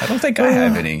 I don't think I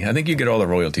have any. I think you get all the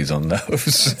royalties on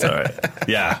those. That's all right.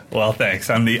 Yeah. Well, thanks.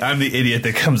 I'm the idiot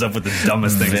that comes up with the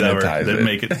dumbest things ever that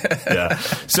make it. Yeah.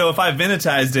 So if I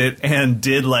vinitized it and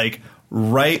did like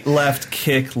right, left,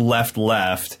 kick, left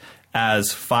as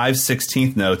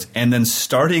 5/16 notes, and then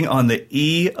starting on the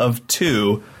E of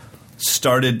 2.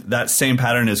 Started that same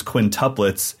pattern as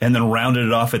quintuplets and then rounded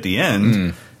it off at the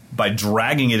end by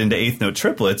dragging it into 8th note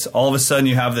triplets, all of a sudden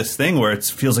you have this thing where it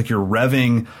feels like you're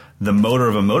revving the motor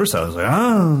of a motorcycle. It's like,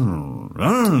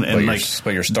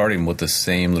 but you're starting with the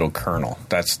same little kernel.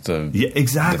 That's the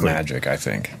magic, I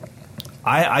think.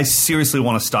 I seriously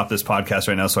want to stop this podcast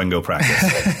right now so I can go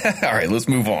practice. All right, let's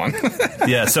move on.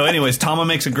 Yeah, so anyways, Tama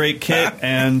makes a great kit,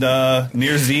 and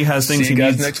Near Z has things he needs. See you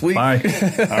guys next week. Bye.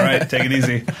 All right, take it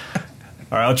easy.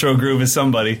 Our outro groove is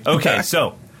somebody. Okay,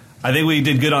 so I think we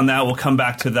did good on that. We'll come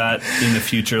back to that in the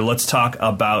future. Let's talk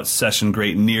about session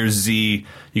great Near Z.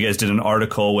 You guys did an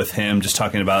article with him just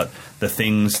talking about the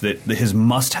things that his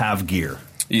must-have gear.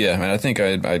 Yeah, and I think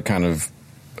I'd kind of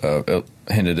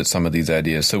hinted at some of these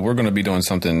ideas. So we're going to be doing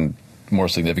something more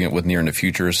significant with Near in the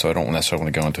future, so I don't necessarily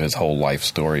want to go into his whole life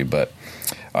story, but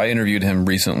I interviewed him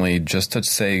recently just to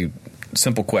say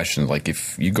simple questions like,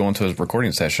 if you go into a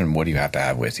recording session, what do you have to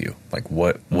have with you? Like,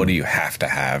 what do you have to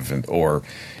have, or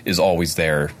is always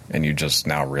there, and you just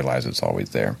now realize it's always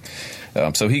there?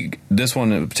 So this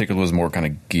one in particular was more kind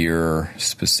of gear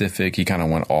specific. He kind of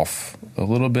went off a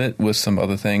little bit with some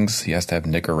other things. He has to have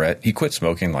Nicorette. He quit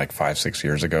smoking like 5-6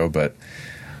 years ago, but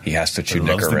he has to chew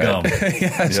Nicorette. He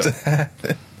has to have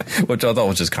it, which I thought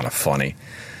was just kind of funny.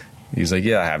 He's like,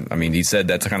 yeah, I have. I mean, he said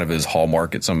that's kind of his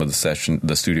hallmark at some of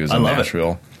the studios in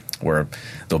Nashville, where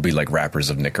there'll be like rappers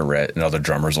of Nicorette, and other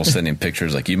drummers will send him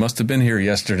pictures like, you must have been here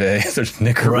yesterday. There's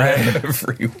Nicorette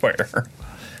everywhere.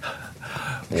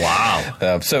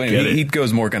 Wow. So anyway, he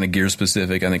goes more kind of gear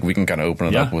specific. I think we can kind of open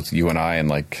it up with you and I, and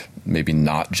like maybe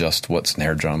not just what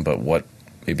snare drum, but what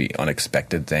maybe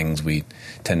unexpected things we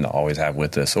tend to always have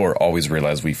with us, or always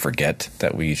realize we forget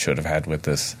that we should have had with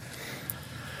us.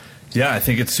 Yeah, I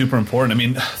think it's super important. I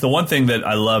mean, the one thing that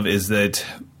I love is that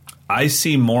I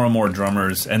see more and more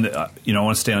drummers, and I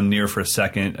want to stay on Near for a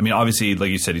second. I mean, obviously, like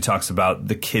you said, he talks about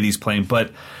the kit he's playing,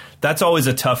 but that's always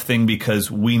a tough thing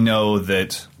because we know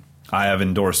that I have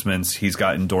endorsements, he's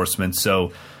got endorsements,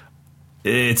 so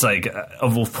it's like,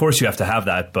 of course you have to have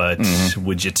that, but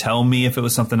would you tell me if it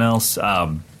was something else? He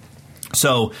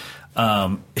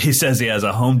says he has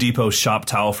a Home Depot shop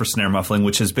towel for snare muffling,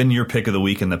 which has been your pick of the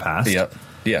week in the past. Yep.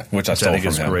 Yeah, which I think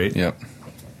is great. Yep.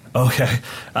 Okay.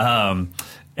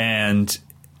 And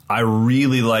I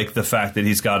really like the fact that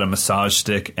he's got a massage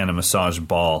stick and a massage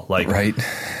ball. Like, right.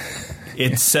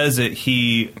 It says that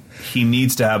he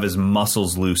needs to have his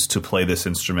muscles loose to play this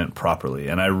instrument properly,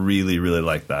 and I really, really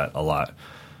like that a lot.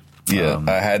 Yeah,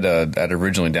 I'd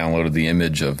originally downloaded the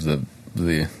image of the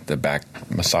back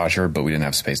massager, but we didn't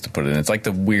have space to put it in. It's like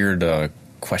the weird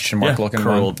question mark looking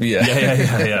curled. One.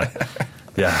 Yeah.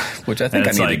 Yeah. Which I think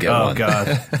I need to get one. Oh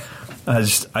God. I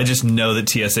just know that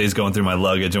TSA is going through my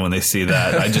luggage, and when they see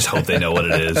that, I just hope they know what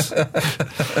it is.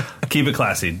 Keep it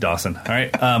classy, Dawson. All right.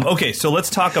 Okay, so let's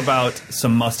talk about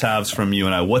some must-haves from you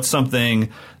and I. What's something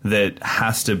that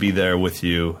has to be there with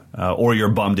you, or you're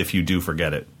bummed if you do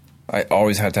forget it? I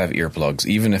always have to have earplugs,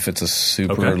 even if it's a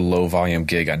super low volume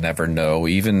gig. I never know.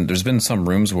 Even there's been some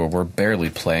rooms where we're barely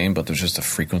playing, but there's just a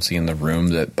frequency in the room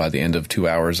that by the end of 2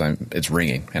 hours, it's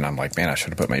ringing, and I'm like, man, I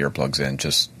should have put my earplugs in.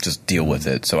 Just deal with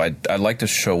it. So I like to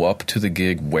show up to the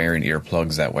gig wearing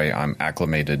earplugs. That way, I'm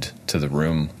acclimated to the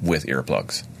room with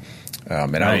earplugs.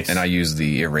 Nice. I use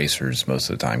the erasers most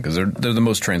of the time because they're the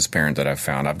most transparent that I've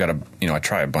found. I've got I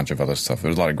try a bunch of other stuff.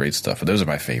 There's a lot of great stuff, but those are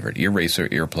my favorite. Eraser,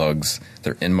 earplugs,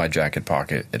 they're in my jacket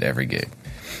pocket at every gig.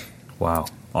 Wow.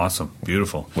 Awesome.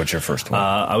 Beautiful. What's your first one?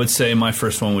 I would say my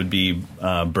first one would be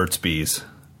Burt's Bees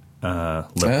lip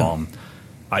balm.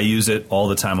 I use it all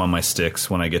the time on my sticks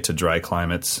when I get to dry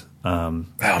climates. Man,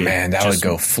 that would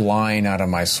go flying out of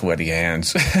my sweaty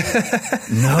hands.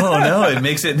 No, it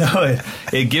makes it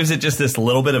it gives it just this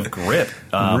little bit of grip.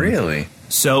 Really?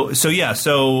 So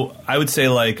I would say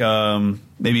like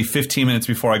maybe 15 minutes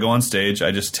before I go on stage, I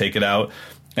just take it out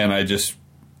and I just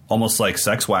almost like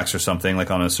sex wax or something, like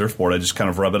on a surfboard. I just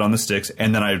kind of rub it on the sticks,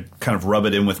 and then I kind of rub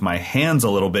it in with my hands a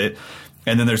little bit,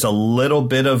 and then there's a little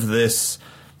bit of this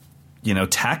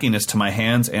tackiness to my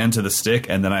hands and to the stick,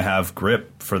 and then I have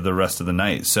grip for the rest of the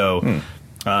night. So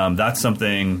that's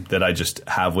something that I just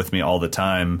have with me all the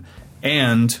time.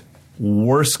 And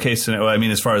worst case scenario, I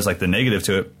mean, as far as like the negative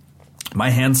to it, my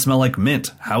hands smell like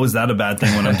mint. How is that a bad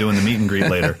thing when I'm doing the meet and greet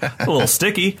later? A little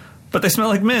sticky, but they smell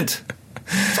like mint.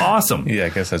 It's awesome. Yeah, I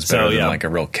guess that's better than like a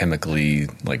real chemically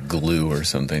like glue or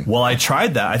something. Well, I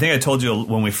tried that. I think I told you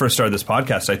when we first started this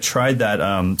podcast, I tried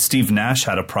that. Steve Nash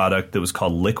had a product that was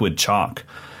called Liquid Chalk,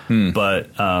 but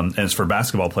and it's for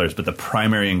basketball players, but the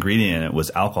primary ingredient in it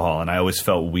was alcohol, and I always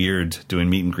felt weird doing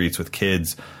meet and greets with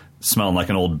kids smelling like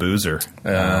an old boozer.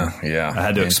 Yeah. I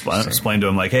had to explain to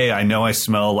him, like, hey, I know I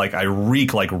smell like I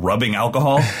reek like rubbing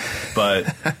alcohol,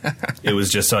 but it was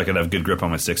just so I could have good grip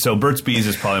on my stick. So Burt's Bees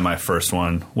is probably my first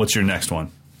one. What's your next one?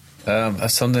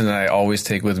 Something that I always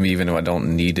take with me, even though I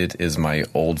don't need it, is my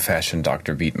old-fashioned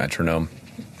Dr. Beat metronome.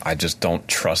 I just don't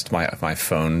trust my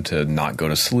phone to not go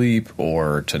to sleep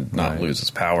or to not lose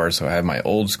its power. So I have my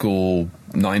old school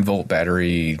 9-volt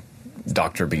battery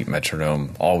Dr. Beat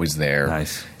metronome always there.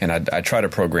 Nice. And I try to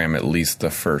program at least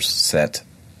the first set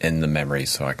in the memory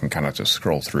so I can kind of just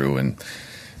scroll through and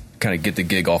kind of get the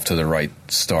gig off to the right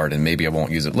start, and maybe I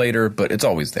won't use it later, but it's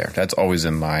always there. That's always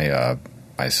in my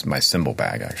my cymbal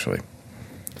bag, actually.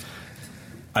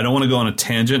 I don't want to go on a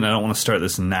tangent, and I don't want to start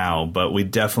this now, but we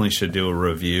definitely should do a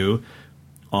review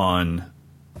on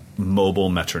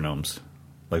mobile metronomes,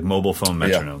 like mobile phone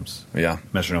metronomes. Yeah.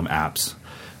 Metronome apps.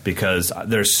 Because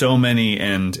there's so many,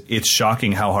 and it's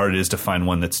shocking how hard it is to find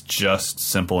one that's just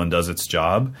simple and does its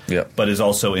job, but is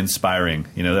also inspiring.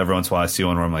 Every once in a while I see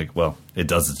one where I'm like, well, it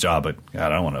does its job, but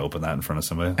God, I don't want to open that in front of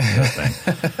somebody. That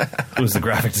thing. Who's the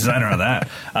graphic designer on that?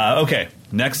 Okay,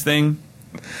 next thing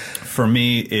for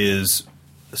me is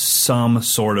some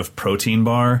sort of protein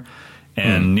bar.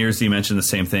 And Nearsy mentioned the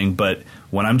same thing, but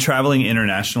when I'm traveling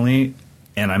internationally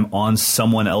and I'm on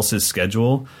someone else's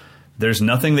schedule, there's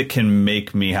nothing that can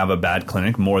make me have a bad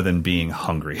clinic more than being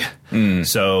hungry.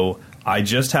 So I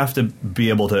just have to be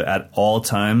able to, at all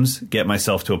times, get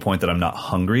myself to a point that I'm not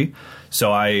hungry.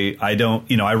 So I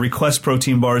don't, I request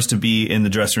protein bars to be in the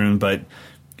dressing room, but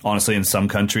honestly, in some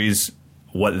countries,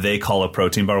 what they call a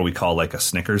protein bar, we call like a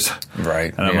Snickers.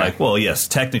 Right. And I'm like, well, yes,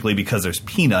 technically because there's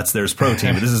peanuts, there's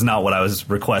protein, but this is not what I was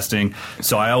requesting.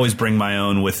 So I always bring my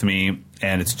own with me.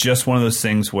 And it's just one of those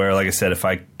things where, like I said, if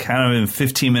I kind of in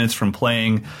 15 minutes from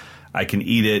playing, I can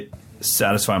eat it,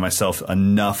 satisfy myself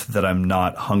enough that I'm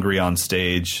not hungry on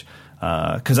stage.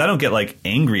 Because I don't get like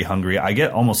angry hungry. I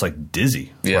get almost like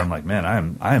dizzy. Where I'm like, man,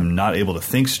 I am not able to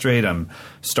think straight. I'm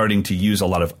starting to use a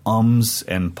lot of ums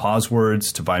and pause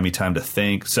words to buy me time to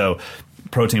think. So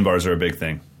protein bars are a big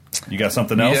thing. You got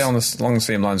something else? Yeah, along the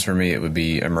same lines for me, it would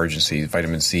be emergency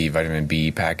vitamin C, vitamin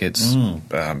B packets.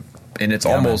 And it's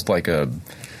almost like a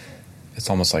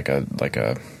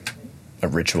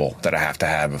ritual that I have to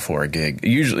have before a gig.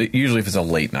 Usually if it's a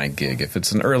late night gig. If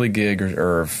it's an early gig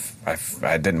or if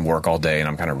I didn't work all day and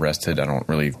I'm kind of rested, I don't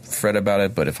really fret about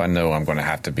it. But if I know I'm going to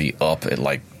have to be up at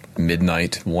like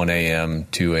midnight, 1 a.m.,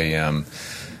 2 a.m.,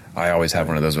 I always have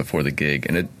one of those before the gig.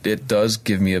 And it does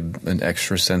give me an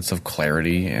extra sense of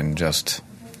clarity and just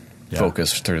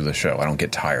focus through the show. I don't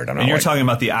get tired. I'm not and you're talking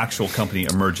about the actual company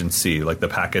Emergency, like the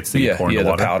packets that you pour into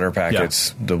water? The powder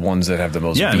packets, the ones that have the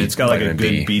most. Yeah, and it's got like a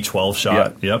good B12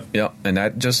 shot. Yep, and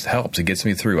that just helps. It gets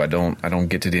me through. I don't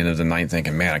get to the end of the night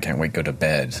thinking, man, I can't wait to go to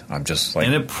bed. I'm just like,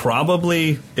 and it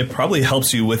probably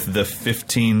helps you with the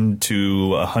 15 to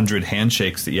 100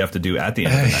 handshakes that you have to do at the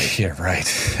end of the night. Yeah, right.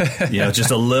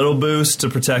 Just a little boost to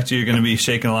protect you. You're going to be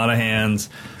shaking a lot of hands,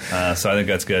 so I think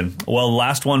that's good. Well,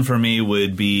 last one for me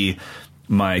would be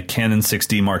my Canon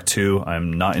 6D Mark II.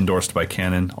 I'm not endorsed by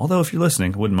Canon, although if you're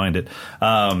listening, I wouldn't mind it.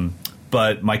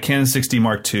 But my Canon 6D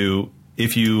Mark II,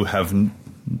 if you have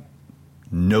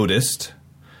noticed,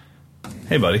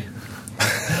 hey buddy,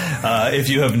 if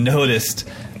you have noticed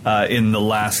in the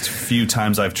last few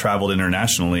times I've traveled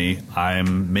internationally,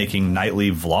 I'm making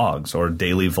nightly vlogs or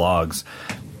daily vlogs,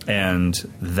 and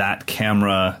that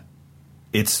camera,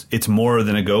 it's more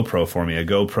than a GoPro for me. A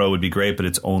GoPro would be great, but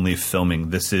it's only filming.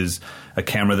 This is a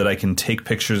camera that I can take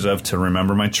pictures of to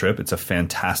remember my trip. It's a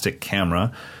fantastic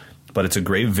camera, but it's a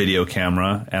great video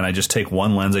camera, and I just take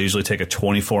one lens. I usually take a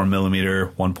 24 millimeter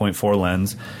 1.4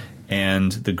 lens,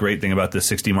 and the great thing about the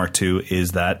 6D Mark II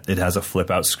is that it has a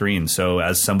flip-out screen. So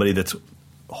as somebody that's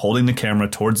holding the camera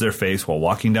towards their face while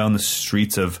walking down the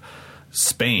streets of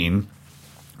Spain,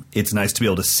 it's nice to be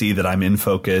able to see that I'm in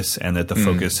focus and that the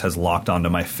focus has locked onto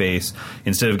my face,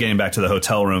 instead of getting back to the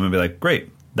hotel room and be like, great,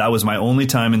 that was my only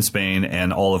time in Spain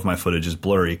and all of my footage is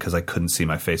blurry because I couldn't see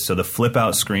my face. So the flip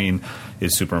out screen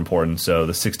is super important. So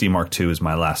the 6D Mark II is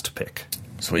my last pick.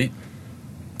 Sweet.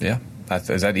 Yeah.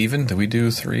 Is that even? Did we do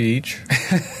 3 each?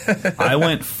 I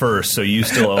went first, so you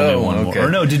still owe me one more. Or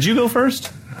no, did you go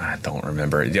first? I don't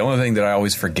remember. The only thing that I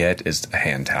always forget is a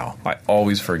hand towel. I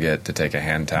always forget to take a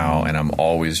hand towel, and I'm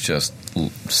always just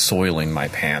soiling my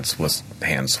pants with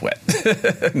hand sweat.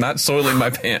 Not soiling my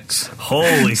pants.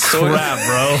 Holy crap,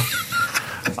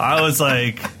 bro. I was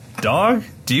like, dog,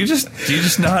 do you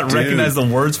just not recognize the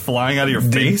words flying out of your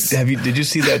face? Did you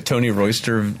see that Tony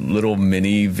Royster little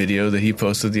mini video that he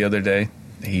posted the other day?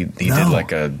 He did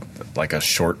like a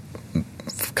short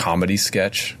comedy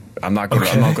sketch. I'm not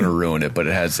going to ruin it, but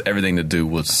it has everything to do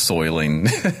with soiling.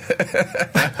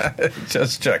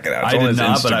 Just check it out. I did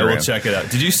not, but I will check it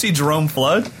out. Did you see Jerome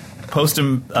Flood post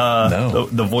him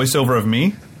the voiceover of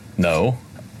me? No.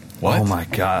 What? Oh my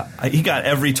God! He got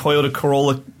every Toyota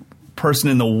Corolla person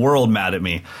in the world mad at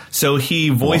me. So he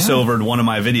voiceovered one of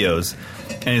my videos,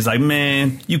 and he's like,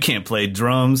 "Man, you can't play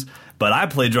drums." But I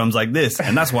play drums like this,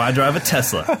 and that's why I drive a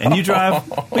Tesla. And you're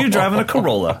driving a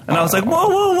Corolla. And I was like,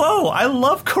 whoa, I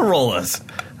love Corollas.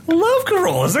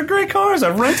 They're great cars.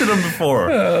 I've rented them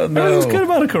before. Everything's good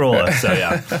about a Corolla. So,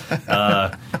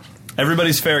 yeah.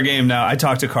 Everybody's fair game now. I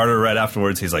talked to Carter right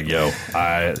afterwards. He's like,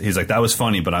 he's like, that was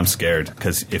funny, but I'm scared.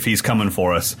 Because if he's coming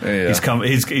for us, he's going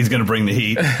to bring the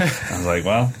heat. I was like,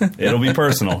 well, it'll be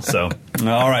personal. So,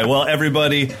 all right. Well,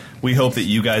 everybody, we hope that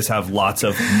you guys have lots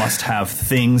of must-have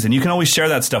things. And you can always share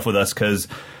that stuff with us because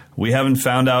we haven't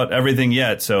found out everything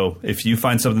yet. So if you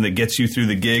find something that gets you through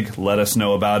the gig, let us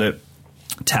know about it.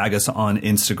 Tag us on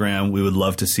Instagram. We would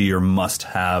love to see your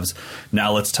must-haves.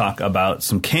 Now let's talk about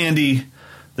some candy.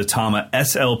 The Tama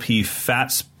S.L.P. Fat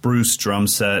Spruce drum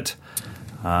set.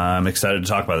 I'm excited to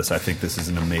talk about this. I think this is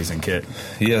an amazing kit.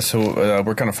 Yeah, so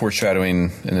we're kind of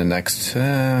foreshadowing in the next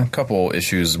couple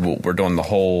issues. We're doing the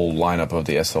whole lineup of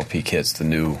the S.L.P. kits,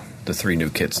 the 3 new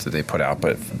kits that they put out.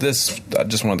 But this, I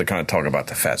just wanted to kind of talk about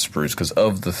the Fat Spruce because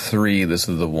of the 3, this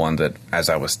is the one that, as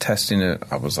I was testing it,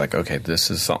 I was like, okay,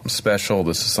 this is something special.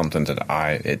 This is something that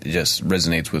it just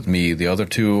resonates with me. The other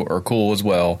 2 are cool as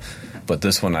well. But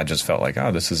this one, I just felt like,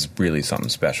 this is really something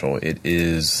special.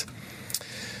 It's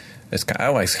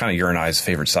kind of your and I's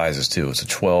favorite sizes, too. It's a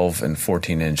 12 and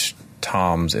 14-inch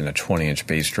toms and a 20-inch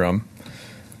bass drum.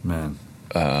 Man.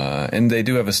 And they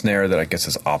do have a snare that I guess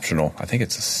is optional. I think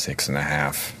it's a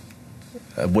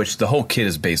 6.5, which the whole kit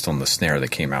is based on the snare that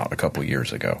came out a couple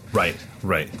years ago. Right.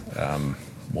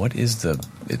 What is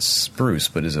it's Spruce,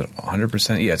 but is it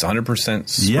 100%? Yeah, it's 100%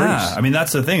 Spruce. Yeah, I mean,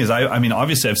 that's the thing is, I mean,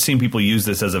 obviously I've seen people use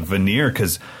this as a veneer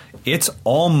because it's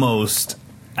almost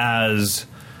as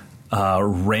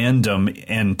random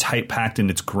and tight-packed in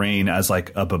its grain as like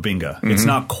a Babinga. Mm-hmm. It's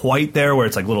not quite there where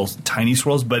it's like little tiny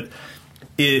swirls, but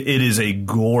it is a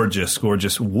gorgeous,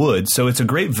 gorgeous wood. So it's a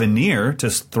great veneer to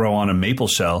throw on a maple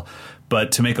shell,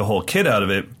 but to make a whole kit out of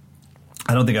it,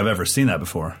 I don't think I've ever seen that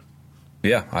before.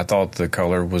 Yeah, I thought the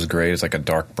color was great. It's like a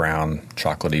dark brown,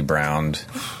 chocolatey brown.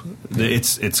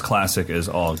 It's classic as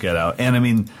all get out. And I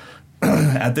mean,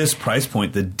 at this price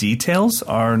point, the details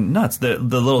are nuts. The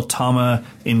little Tama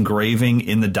engraving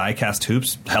in the die-cast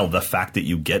hoops. Hell, the fact that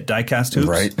you get die-cast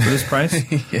hoops for this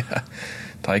price. Yeah.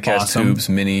 Die-cast tubes,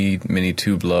 mini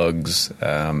tube lugs.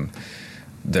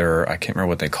 They're, I can't remember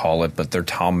what they call it, but their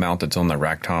tom mount that's on the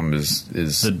rack tom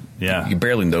is you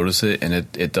barely notice it, and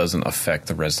it doesn't affect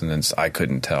the resonance. I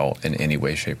couldn't tell in any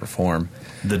way, shape, or form.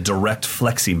 The direct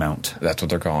flexi mount. That's what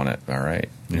they're calling it. All right,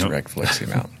 direct flexi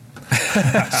mount.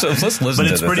 So let's listen to it.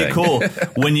 But it's pretty cool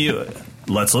when you...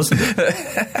 Let's listen to it.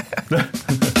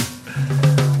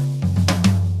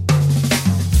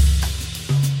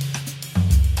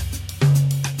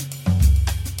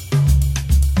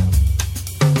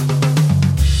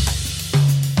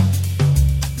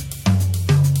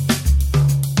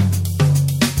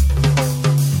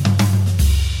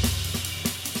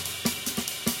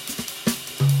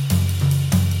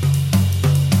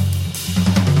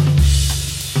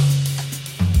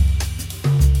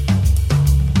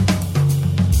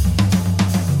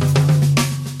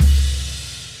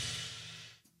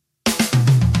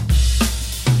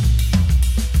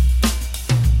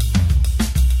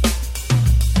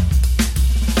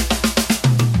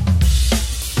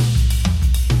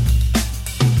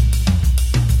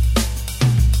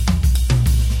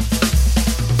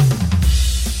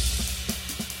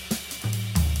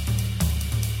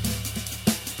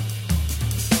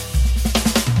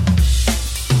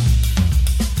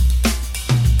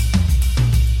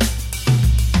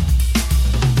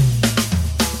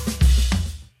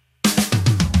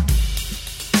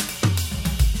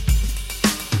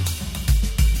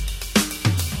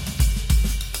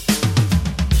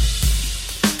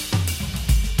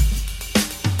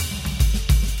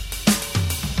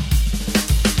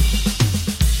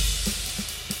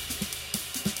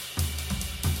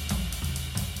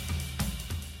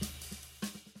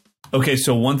 Okay,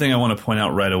 so one thing I want to point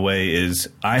out right away is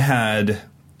I had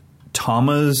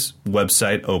Tama's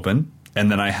website open,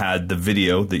 and then I had the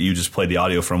video that you just played the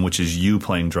audio from, which is you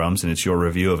playing drums, and it's your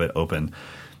review of it open.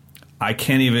 I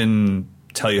can't even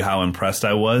tell you how impressed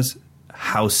I was,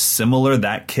 how similar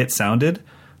that kit sounded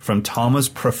from Tama's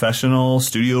professional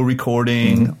studio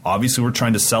recording. Mm-hmm. Obviously, we're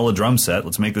trying to sell a drum set.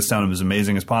 Let's make this sound as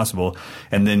amazing as possible.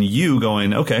 And then you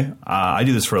going, okay, I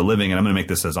do this for a living, and I'm going to make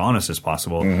this as honest as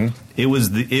possible. Mm-hmm. It was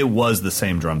the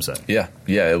same drum set. Yeah.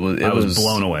 I was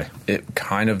blown away. It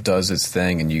kind of does its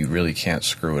thing, and you really can't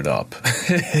screw it up.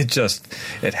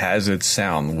 It has its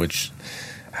sound, which,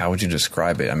 how would you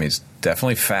describe it? I mean, it's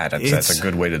definitely fat. That's a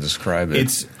good way to describe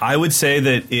it. I would say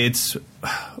that it's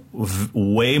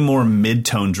way more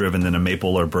mid-tone driven than a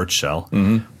maple or birch shell,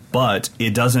 but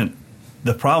it doesn't.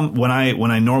 The problem when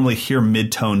I normally hear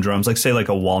mid-tone drums, like say like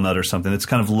a walnut or something, it's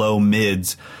kind of low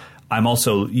mids. I'm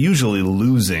also usually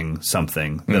losing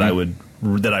something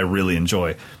that I really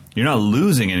enjoy. You're not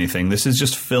losing anything. This is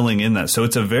just filling in that. So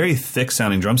it's a very thick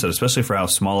sounding drum set, especially for how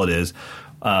small it is.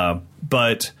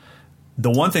 But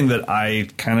the one thing that I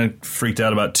kind of freaked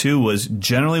out about too was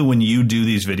generally when you do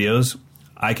these videos,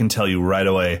 I can tell you right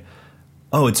away,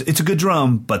 oh, it's a good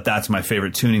drum, but that's my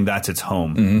favorite tuning. That's its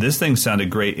home. Mm-hmm. This thing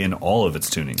sounded great in all of its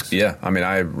tunings. Yeah, I mean,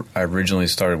 I originally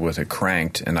started with it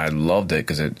cranked, and I loved it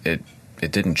because it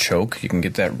didn't choke. You can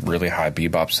get that really high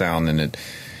bebop sound,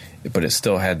 but it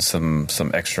still had some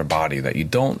extra body that you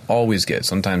don't always get.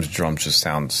 Sometimes drums just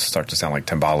start to sound like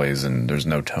timbales, and there's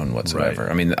no tone whatsoever.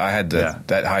 Right. I mean, I had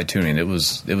that high tuning. It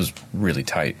was really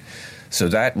tight. So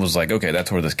that was like, okay,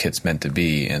 that's where this kit's meant to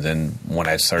be. And then when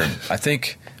I started, I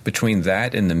think between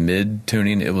that and the mid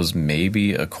tuning, it was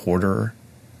maybe a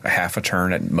half a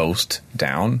turn at most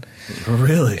down.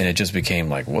 Really? And it just became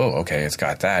like, whoa, okay, it's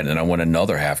got that. And then I went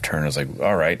another half turn. I was like,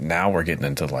 all right, now we're getting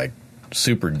into like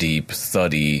super deep,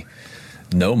 thuddy,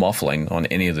 no muffling on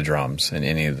any of the drums and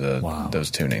any of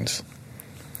those tunings.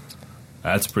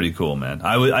 That's pretty cool, man.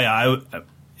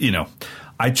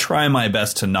 I try my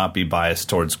best to not be biased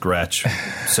towards Gretsch,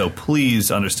 so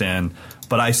please understand.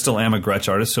 But I still am a Gretsch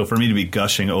artist, so for me to be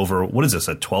gushing over, what is this,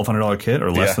 a $1,200 kit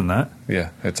or less than that?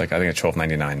 Yeah, it's like, I think it's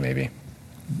 $1,299 maybe.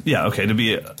 Yeah, okay, I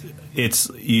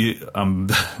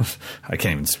can't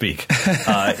even speak.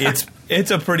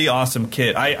 It's a pretty awesome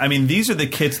kit. I mean, these are the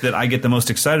kits that I get the most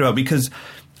excited about because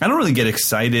I don't really get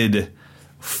excited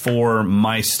for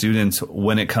my students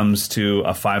when it comes to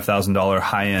a $5,000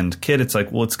 high-end kit. It's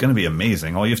like, well, it's going to be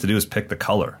amazing. All you have to do is pick the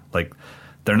color. Like,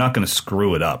 they're not going to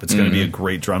screw it up. It's going to be a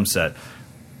great drum set.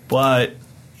 But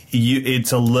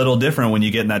it's a little different when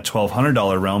you get in that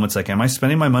 $1,200 realm. It's like, am I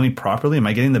spending my money properly? Am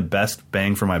I getting the best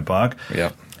bang for my buck?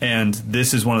 Yeah. And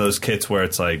this is one of those kits where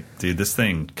it's like, dude, this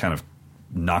thing kind of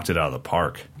knocked it out of the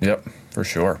park. Yep, for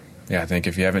sure. Yeah, I think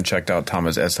if you haven't checked out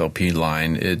Tama's S.L.P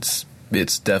line, it's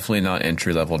it's definitely not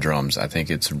entry-level drums. I think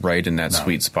it's right in that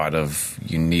sweet spot of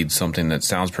you need something that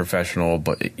sounds professional,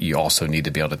 but you also need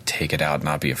to be able to take it out and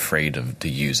not be afraid to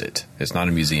use it. It's not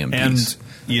a museum piece.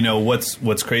 And,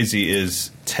 what's crazy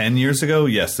is 10 years ago,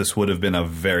 yes, this would have been a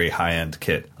very high-end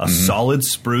kit. A solid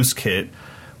Spruce kit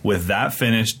with that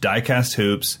finish, die-cast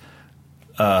hoops,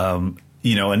 and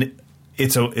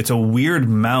it's a weird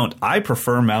mount. I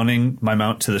prefer mounting my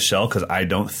mount to the shell because I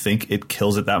don't think it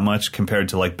kills it that much compared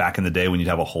to like back in the day when you'd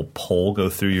have a whole pole go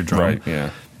through your drum. Right,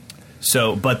 yeah.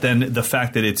 So, but then the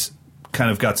fact that it's kind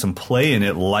of got some play in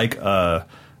it like a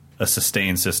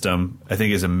sustain system, I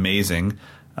think is amazing.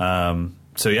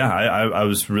 So yeah, I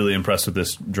was really impressed with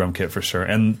this drum kit for sure.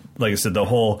 And like I said, the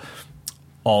whole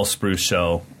all Spruce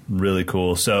shell, really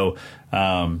cool. So,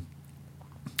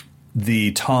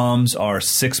 the toms are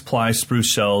 6-ply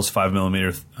Spruce shells,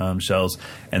 5mm shells,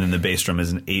 and then the bass drum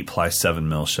is an 8-ply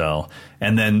 7mm shell.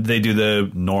 And then they do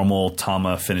the normal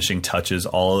Tama finishing touches.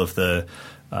 All of the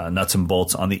nuts and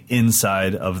bolts on the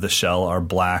inside of the shell are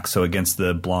black, so against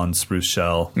the blonde Spruce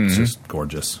shell, it's just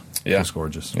gorgeous. Yeah. Just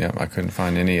gorgeous. Yeah, I couldn't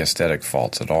find any aesthetic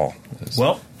faults at all.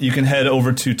 Well, you can head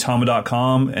over to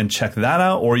tama.com and check that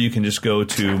out, or you can just go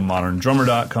to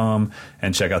moderndrummer.com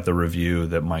and check out the review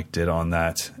that Mike did on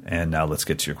that. And now let's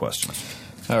get to your questions.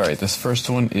 All right, this first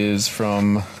one is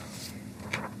from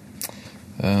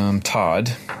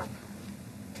Todd.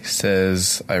 He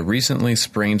says, I recently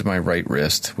sprained my right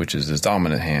wrist, which is his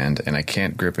dominant hand, and I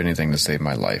can't grip anything to save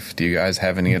my life. Do you guys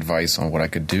have any advice on what I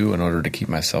could do in order to keep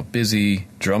myself busy,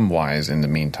 drum-wise, in the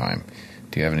meantime?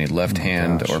 Do you have any left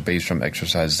hand or bass drum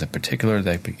exercises in particular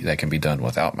that can be done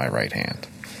without my right hand?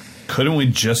 Couldn't we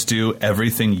just do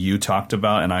everything you talked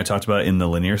about and I talked about in the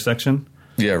linear section?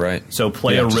 Yeah, right. So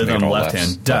play a rhythm left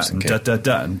hand, da, and da, da,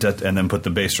 da, da, and then put the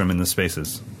bass drum in the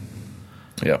spaces.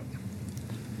 Yep.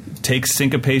 Take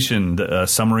syncopation,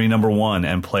 summary number 1,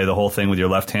 and play the whole thing with your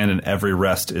left hand, and every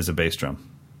rest is a bass drum.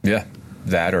 Yeah,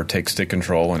 that or take stick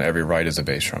control, and every right is a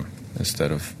bass drum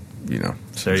instead of, There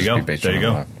you go. There you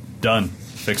go. Done.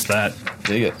 Fix that.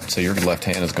 Dig it. So your left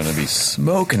hand is going to be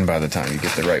smoking by the time you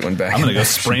get the right one back. I'm going to go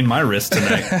sprain my wrist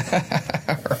tonight.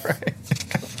 All right.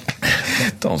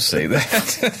 Don't say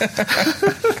that.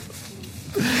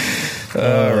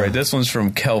 All right, this one's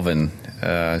from Kelvin.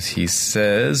 He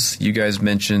says, you guys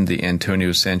mentioned the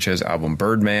Antonio Sanchez album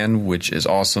Birdman, which is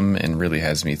awesome and really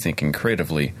has me thinking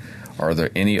creatively. Are there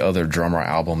any other drummer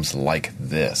albums like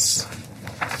this?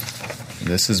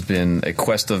 This has been a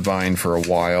quest of mine for a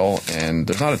while, and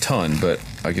there's not a ton, but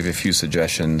I'll give you a few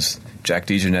suggestions. Jack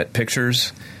DeJohnette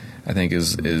Pictures, I think,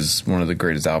 is one of the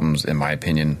greatest albums, in my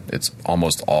opinion. It's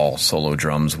almost all solo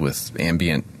drums with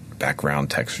ambient background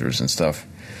textures and stuff.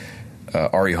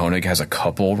 Ari Honig has a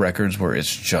couple records where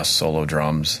it's just solo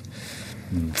drums.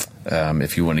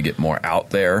 If you want to get more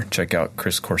out there, check out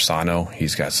Chris Corsano.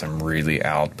 He's got some really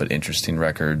out but interesting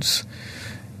records.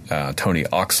 Tony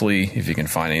Oxley, if you can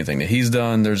find anything that he's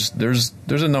done, there's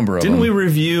a number of them. Didn't we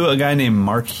review a guy named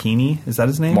Mark Heaney? Is that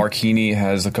his name? Mark Heaney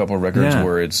has a couple of records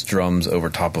where it's drums over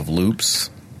top of loops.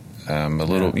 A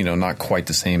little, not quite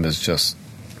the same as just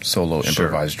solo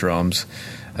improvised drums.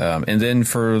 And then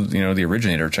for, the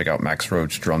originator, check out Max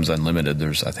Roach, Drums Unlimited.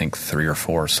 There's, I think, 3 or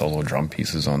 4 solo drum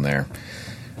pieces on there.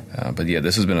 But yeah,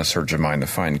 this has been a search of mine to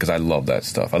find because I love that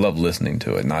stuff. I love listening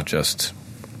to it, not just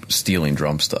stealing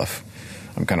drum stuff.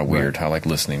 I'm kind of weird. I like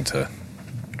listening to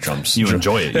drums. You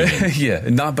enjoy it. Yeah.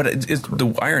 But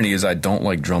the irony is I don't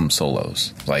like drum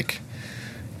solos. Like,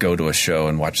 go to a show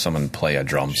and watch someone play a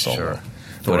drum solo. Sure.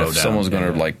 But if someone's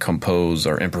going to, compose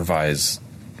or improvise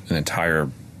an entire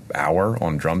hour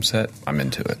on drum set, I'm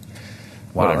into it.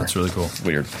 Wow, Whatever. That's really cool.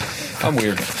 Weird. I'm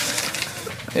weird.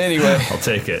 Anyway. I'll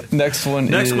take it. Next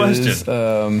question.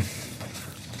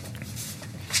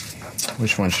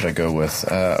 Which one should I go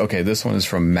with? Okay, this one is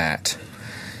from Matt.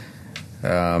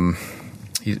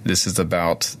 This is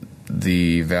about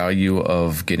the value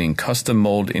of getting custom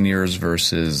mold in-ears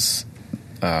versus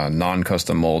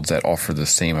non-custom molds that offer the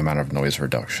same amount of noise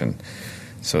reduction.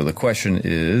 So the question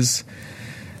is,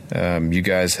 you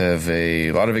guys have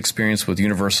a lot of experience with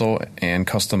universal and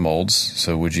custom molds,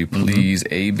 so would you please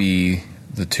A-B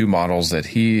the 2 models that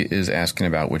he is asking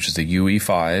about, which is the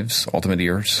UE5s, Ultimate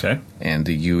Ears, and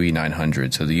the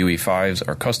UE900. So the UE5s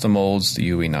are custom molds, the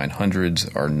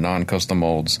UE900s are non-custom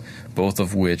molds, both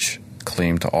of which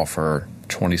claim to offer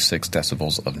 26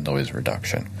 decibels of noise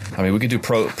reduction. I mean, we could do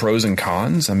pros and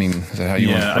cons. I mean, is that how you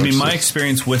want to approach this? My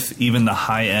experience with even the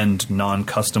high-end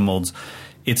non-custom molds,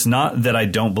 it's not that I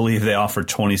don't believe they offer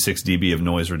 26 dB of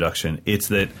noise reduction. It's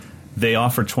that they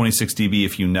offer 26 dB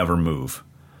if you never move.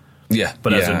 Yeah.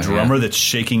 But as a drummer that's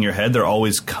shaking your head, they're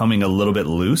always coming a little bit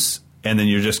loose. and then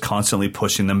you're just constantly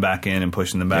pushing them back in and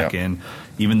pushing them back in.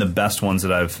 Even the best ones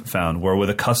that I've found, where with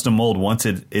a custom mold, once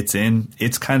it's in,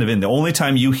 it's kind of in. The only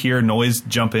time you hear noise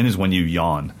jump in is when you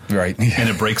yawn. Right. And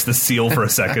it breaks the seal for a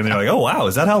second. You're like, oh, wow,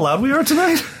 is that how loud we are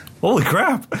tonight? Holy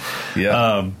crap.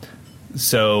 Yeah.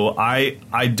 So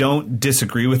I don't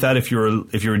disagree with that. If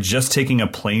you're just taking a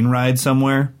plane ride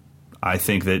somewhere, I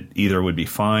think that either would be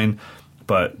fine.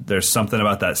 But there's something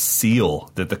about that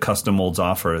seal that the custom molds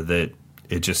offer that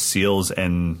it just seals,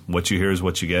 and what you hear is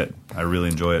what you get. I really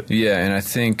enjoy it. Yeah, and I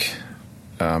think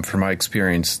from my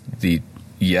experience,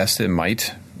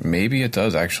 maybe it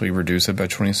does actually reduce it by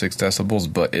 26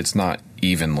 decibels, but it's not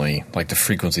evenly, like the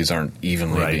frequencies aren't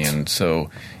evenly being. So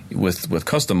with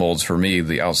custom molds, for me,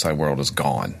 the outside world is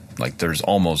gone. Like there's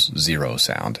almost zero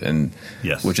sound, and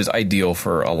which is ideal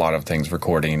for a lot of things,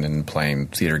 recording and playing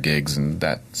theater gigs and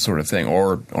that sort of thing.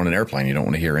 Or on an airplane, you don't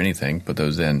want to hear anything, put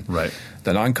those in. Right.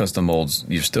 The non-custom molds,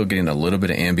 you're still getting a little bit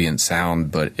of ambient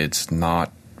sound, but it's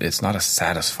not a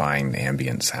satisfying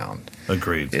ambient sound.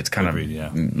 Agreed. It's kind of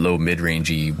low,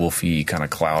 mid-rangey, woofy, kind of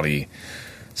cloudy.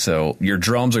 So your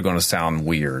drums are going to sound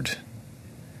weird.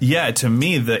 Yeah, to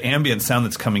me, the ambient sound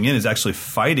that's coming in is actually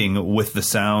fighting with the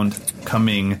sound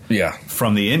coming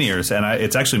from the in-ears, and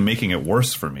it's actually making it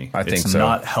worse for me. I think so. It's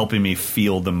not helping me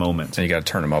feel the moment. And you got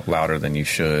to turn them up louder than you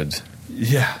should.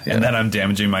 Yeah, and then I'm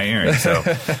damaging my hearing. So,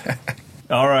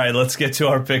 all right, let's get to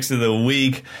our picks of the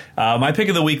week. My pick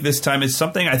of the week this time is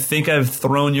something I think I've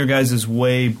thrown your guys'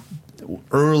 way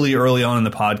early on in the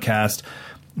podcast,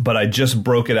 but I just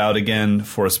broke it out again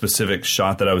for a specific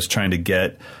shot that I was trying to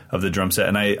get of the drum set.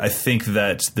 And I think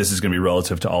that this is going to be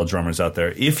relative to all drummers out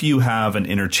there. If you have an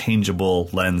interchangeable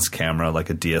lens camera like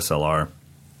a DSLR,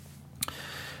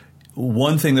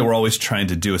 one thing that we're always trying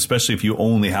to do, especially if you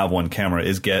only have one camera,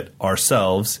 is get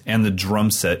ourselves and the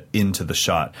drum set into the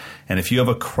shot. And if you have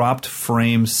a cropped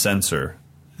frame sensor,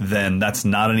 then that's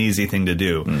not an easy thing to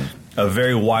do. A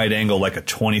very wide angle, like a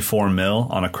 24 mil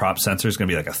on a crop sensor, is going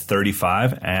to be like a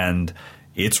 35, and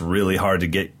it's really hard to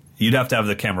get. You'd have to have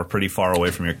the camera pretty far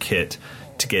away from your kit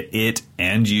to get it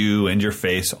and you and your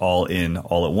face all in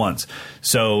all at once.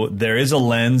 So there is a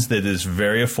lens that is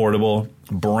very affordable,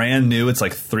 brand new. It's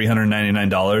like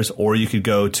 $399, or you could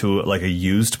go to like a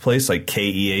used place like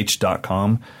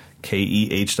KEH.com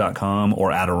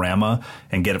or Adorama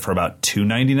and get it for about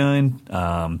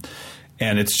 $299.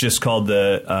 And it's just called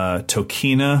the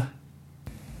Tokina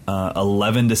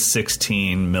 11 to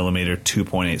 16 millimeter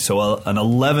 2.8. So an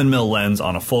 11 mil lens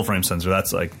on a full frame sensor,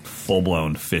 that's like full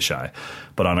blown fisheye.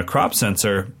 But on a crop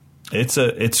sensor,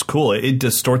 it's cool. It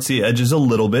distorts the edges a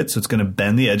little bit, so it's going to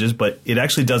bend the edges, but it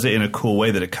actually does it in a cool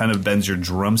way that it kind of bends your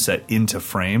drum set into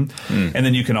frame. And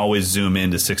then you can always zoom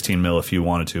in to 16 mil if you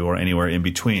wanted to, or anywhere in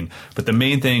between. But the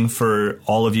main thing for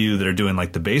all of you that are doing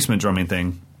like the basement drumming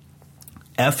thing,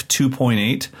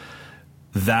 f2.8,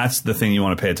 that's the thing you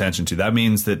want to pay attention to. That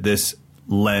means that this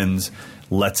lens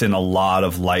lets in a lot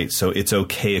of light, so it's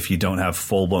okay if you don't have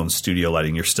full-blown studio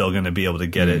lighting. You're still going to be able to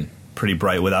get it pretty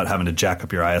bright without having to jack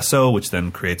up your ISO, which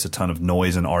then creates a ton of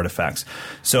noise and artifacts.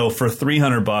 So for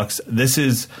 $300, this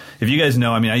is, if you guys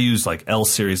know, I mean, I use like L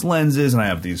series lenses, and I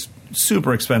have these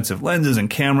super expensive lenses and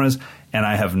cameras, and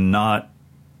I have not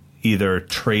either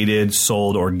traded,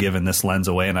 sold, or given this lens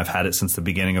away, and I've had it since the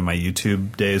beginning of my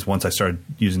YouTube days once I started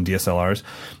using DSLRs,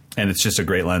 and it's just a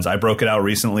great lens. I broke it out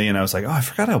recently, and I was like, oh, I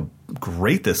forgot how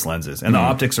great this lens is, and the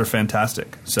optics are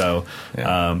fantastic. So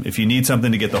if you need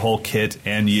something to get the whole kit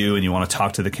and you want to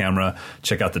talk to the camera,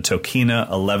 check out the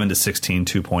Tokina 11 to 16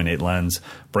 2.8 lens,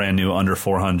 brand new under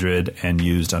 $400 and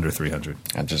used under $300.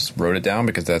 I just wrote it down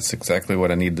because that's exactly what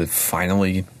I need to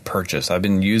finally purchase. I've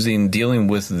been dealing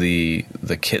with the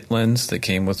kit lens that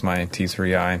came with my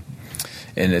T3i,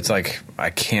 and it's like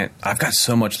I've got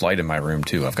so much light in my room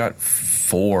too. I've got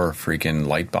 4 freaking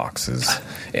light boxes,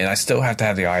 and I still have to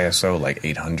have the ISO like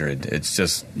 800. It's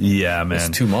just it's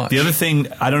too much. The other thing,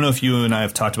 I don't know if you and I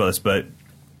have talked about this, but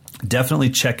definitely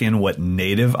check in what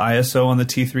native ISO on the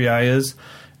T3i is.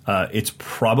 It's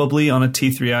probably on a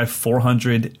T3i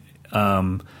 400,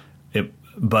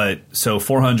 so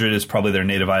 400 is probably their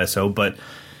native ISO, but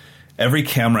every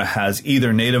camera has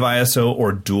either native ISO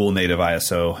or dual native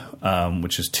ISO,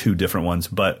 which is 2 different ones.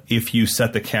 But if you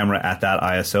set the camera at that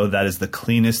ISO, that is the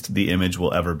cleanest the image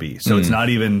will ever be. So it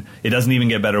doesn't even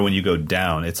get better when you go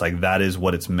down. It's like that is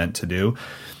what it's meant to do.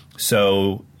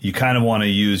 So you kind of want to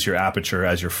use your aperture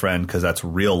as your friend because that's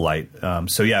real light.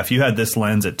 So yeah, if you had this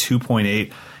lens at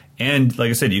 2.8, and like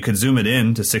I said, you could zoom it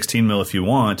in to 16 mil if you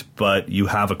want, but you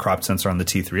have a crop sensor on the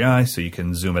T3i, so you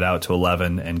can zoom it out to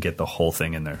 11 and get the whole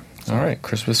thing in there. All right,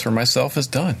 Christmas for myself is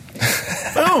done.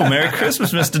 Oh, Merry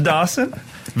Christmas, Mr. Dawson.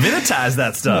 Vinitize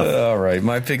that stuff. All right,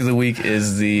 my pick of the week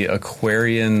is the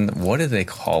Aquarian. What do they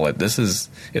call it?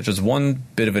 If there's one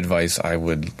bit of advice I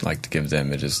would like to give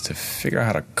them, it is to figure out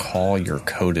how to call your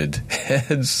coated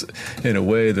heads in a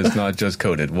way that's not just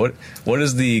coated. What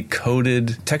is the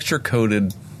texture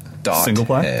coated dot Single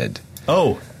ply? head?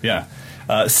 Oh, yeah.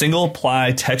 Single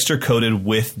ply texture coated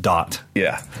with dot.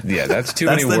 Yeah, that's too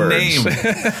many words. Name.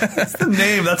 That's the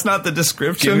name. That's not the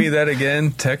description. Give me that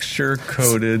again. Texture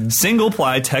coated. Single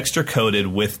ply texture coated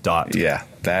with dot. Yeah,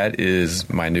 that is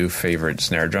my new favorite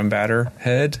snare drum batter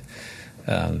head.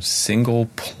 Single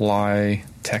ply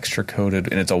texture coated,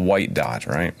 and it's a white dot,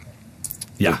 right?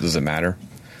 Yeah. Does it matter?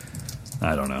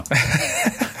 I don't know.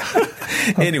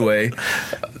 Anyway,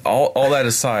 all that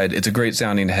aside, it's a great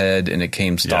sounding head, and it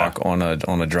came stock on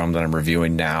a drum that I'm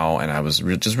reviewing now, and I was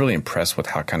just really impressed with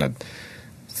how kind of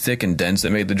thick and dense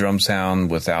it made the drum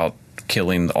sound without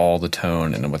killing all the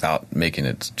tone and without making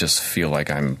it just feel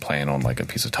like I'm playing on like a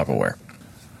piece of Tupperware.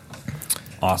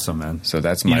 Awesome, man. So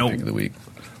that's my pick of the week.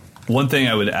 One thing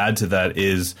I would add to that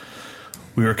is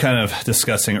we were kind of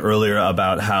discussing earlier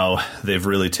about how they've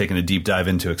really taken a deep dive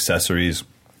into accessories.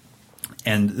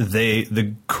 And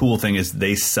the cool thing is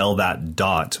they sell that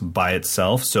dot by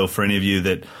itself. So for any of you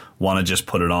that want to just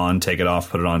put it on, take it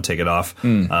off, put it on, take it off,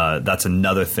 that's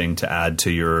another thing to add to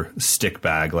your stick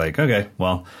bag. Like, okay,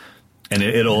 well, and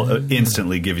it'll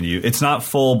instantly give you, it's not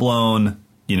full blown,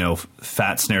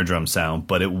 fat snare drum sound,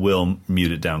 but it will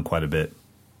mute it down quite a bit.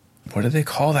 What do they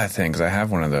call that thing? Because I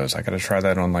have one of those. I got to try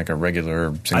that on like a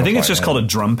regular single I think it's just head. called a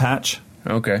drum patch.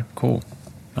 Okay, cool.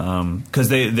 Because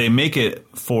they make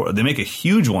a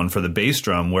huge one for the bass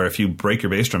drum, where if you break your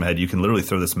bass drum head, you can literally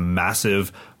throw this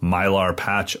massive Mylar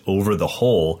patch over the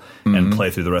hole and play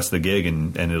through the rest of the gig,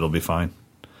 and it'll be fine.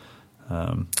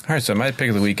 All right, so my pick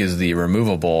of the week is the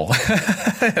removable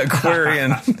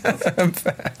Aquarian.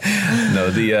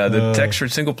 No, the texture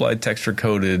single ply texture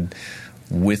coated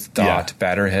with dot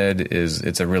batter head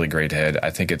it's a really great head.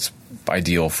 I think it's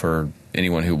ideal for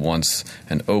anyone who wants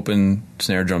an open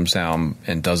snare drum sound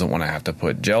and doesn't want to have to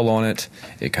put gel on it.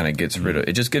 It kind of gets rid of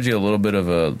it. Just gives you a little bit of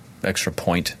a extra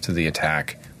point to the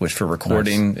attack, which for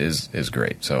recording is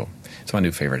great. So it's my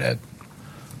new favorite head.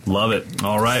 Love it.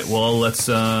 All right, well let's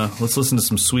listen to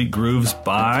some sweet grooves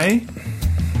by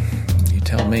you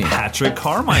tell me, Patrick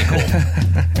Carmichael.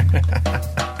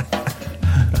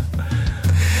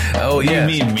 Oh, yeah.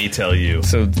 What do you mean, me tell you?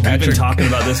 So we've been talking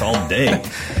about this all day.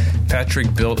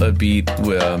 Patrick built a beat.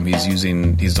 He's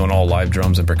doing all live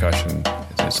drums and percussion.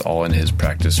 It's all in his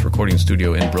practice recording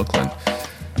studio in Brooklyn.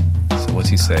 So what's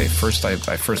he say? First, I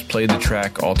first played the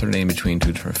track, alternating between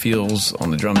two different feels on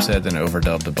the drum set, then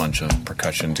overdubbed a bunch of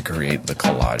percussion to create the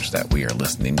collage that we are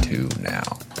listening to now.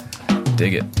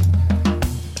 Dig it.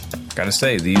 Gotta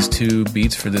say, these two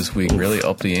beats for this week really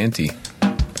up the ante.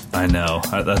 I know.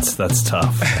 That's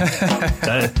tough.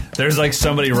 There's like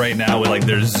somebody right now with like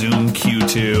their Zoom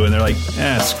Q2 and they're like,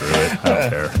 screw it. I don't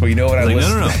care. Well, you know what I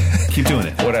listened No. Keep doing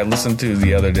it. What I listened to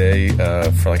the other day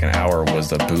for like an hour was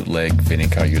the bootleg Vinny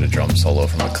Colaiuta drum solo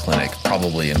from a clinic,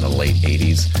 probably in the late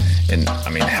 80s. And I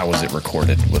mean, how was it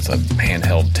recorded? With a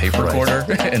handheld tape recorder?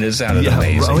 And it sounded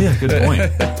amazing. Oh yeah, good point.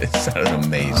 It sounded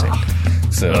amazing.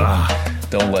 So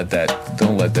don't let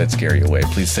that scare you away.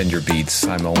 Please send your beats.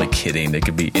 I'm only kidding. They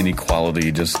could be any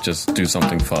quality. Just do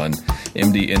something fun.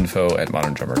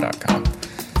 mdinfo@moderndrummer.com.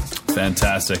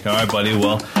 Fantastic. All right, buddy.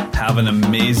 Well, have an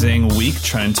amazing week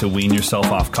trying to wean yourself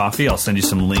off coffee. I'll send you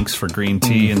some links for green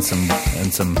tea and some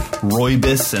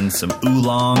rooibos and some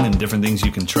oolong and different things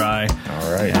you can try.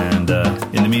 All right. And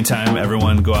in the meantime,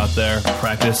 everyone go out there,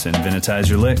 practice, and vinitize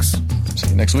your licks. See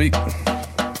you next week.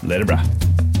 Later, brah.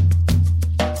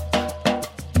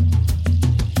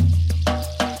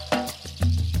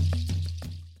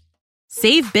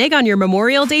 Save big on your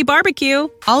Memorial Day barbecue,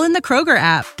 all in the Kroger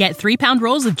app. Get 3-pound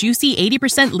rolls of juicy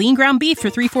 80% lean ground beef for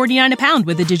 $3.49 a pound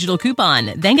with a digital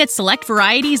coupon. Then get select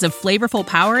varieties of flavorful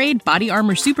Powerade, Body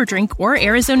Armor Super Drink, or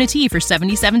Arizona tea for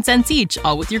 77 cents each,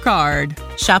 all with your card.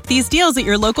 Shop these deals at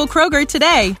your local Kroger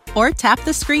today, or tap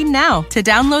the screen now to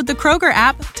download the Kroger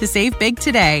app to save big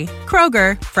today.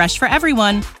 Kroger, fresh for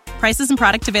everyone. Prices and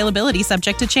product availability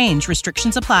subject to change.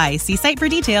 Restrictions apply. See site for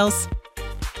details.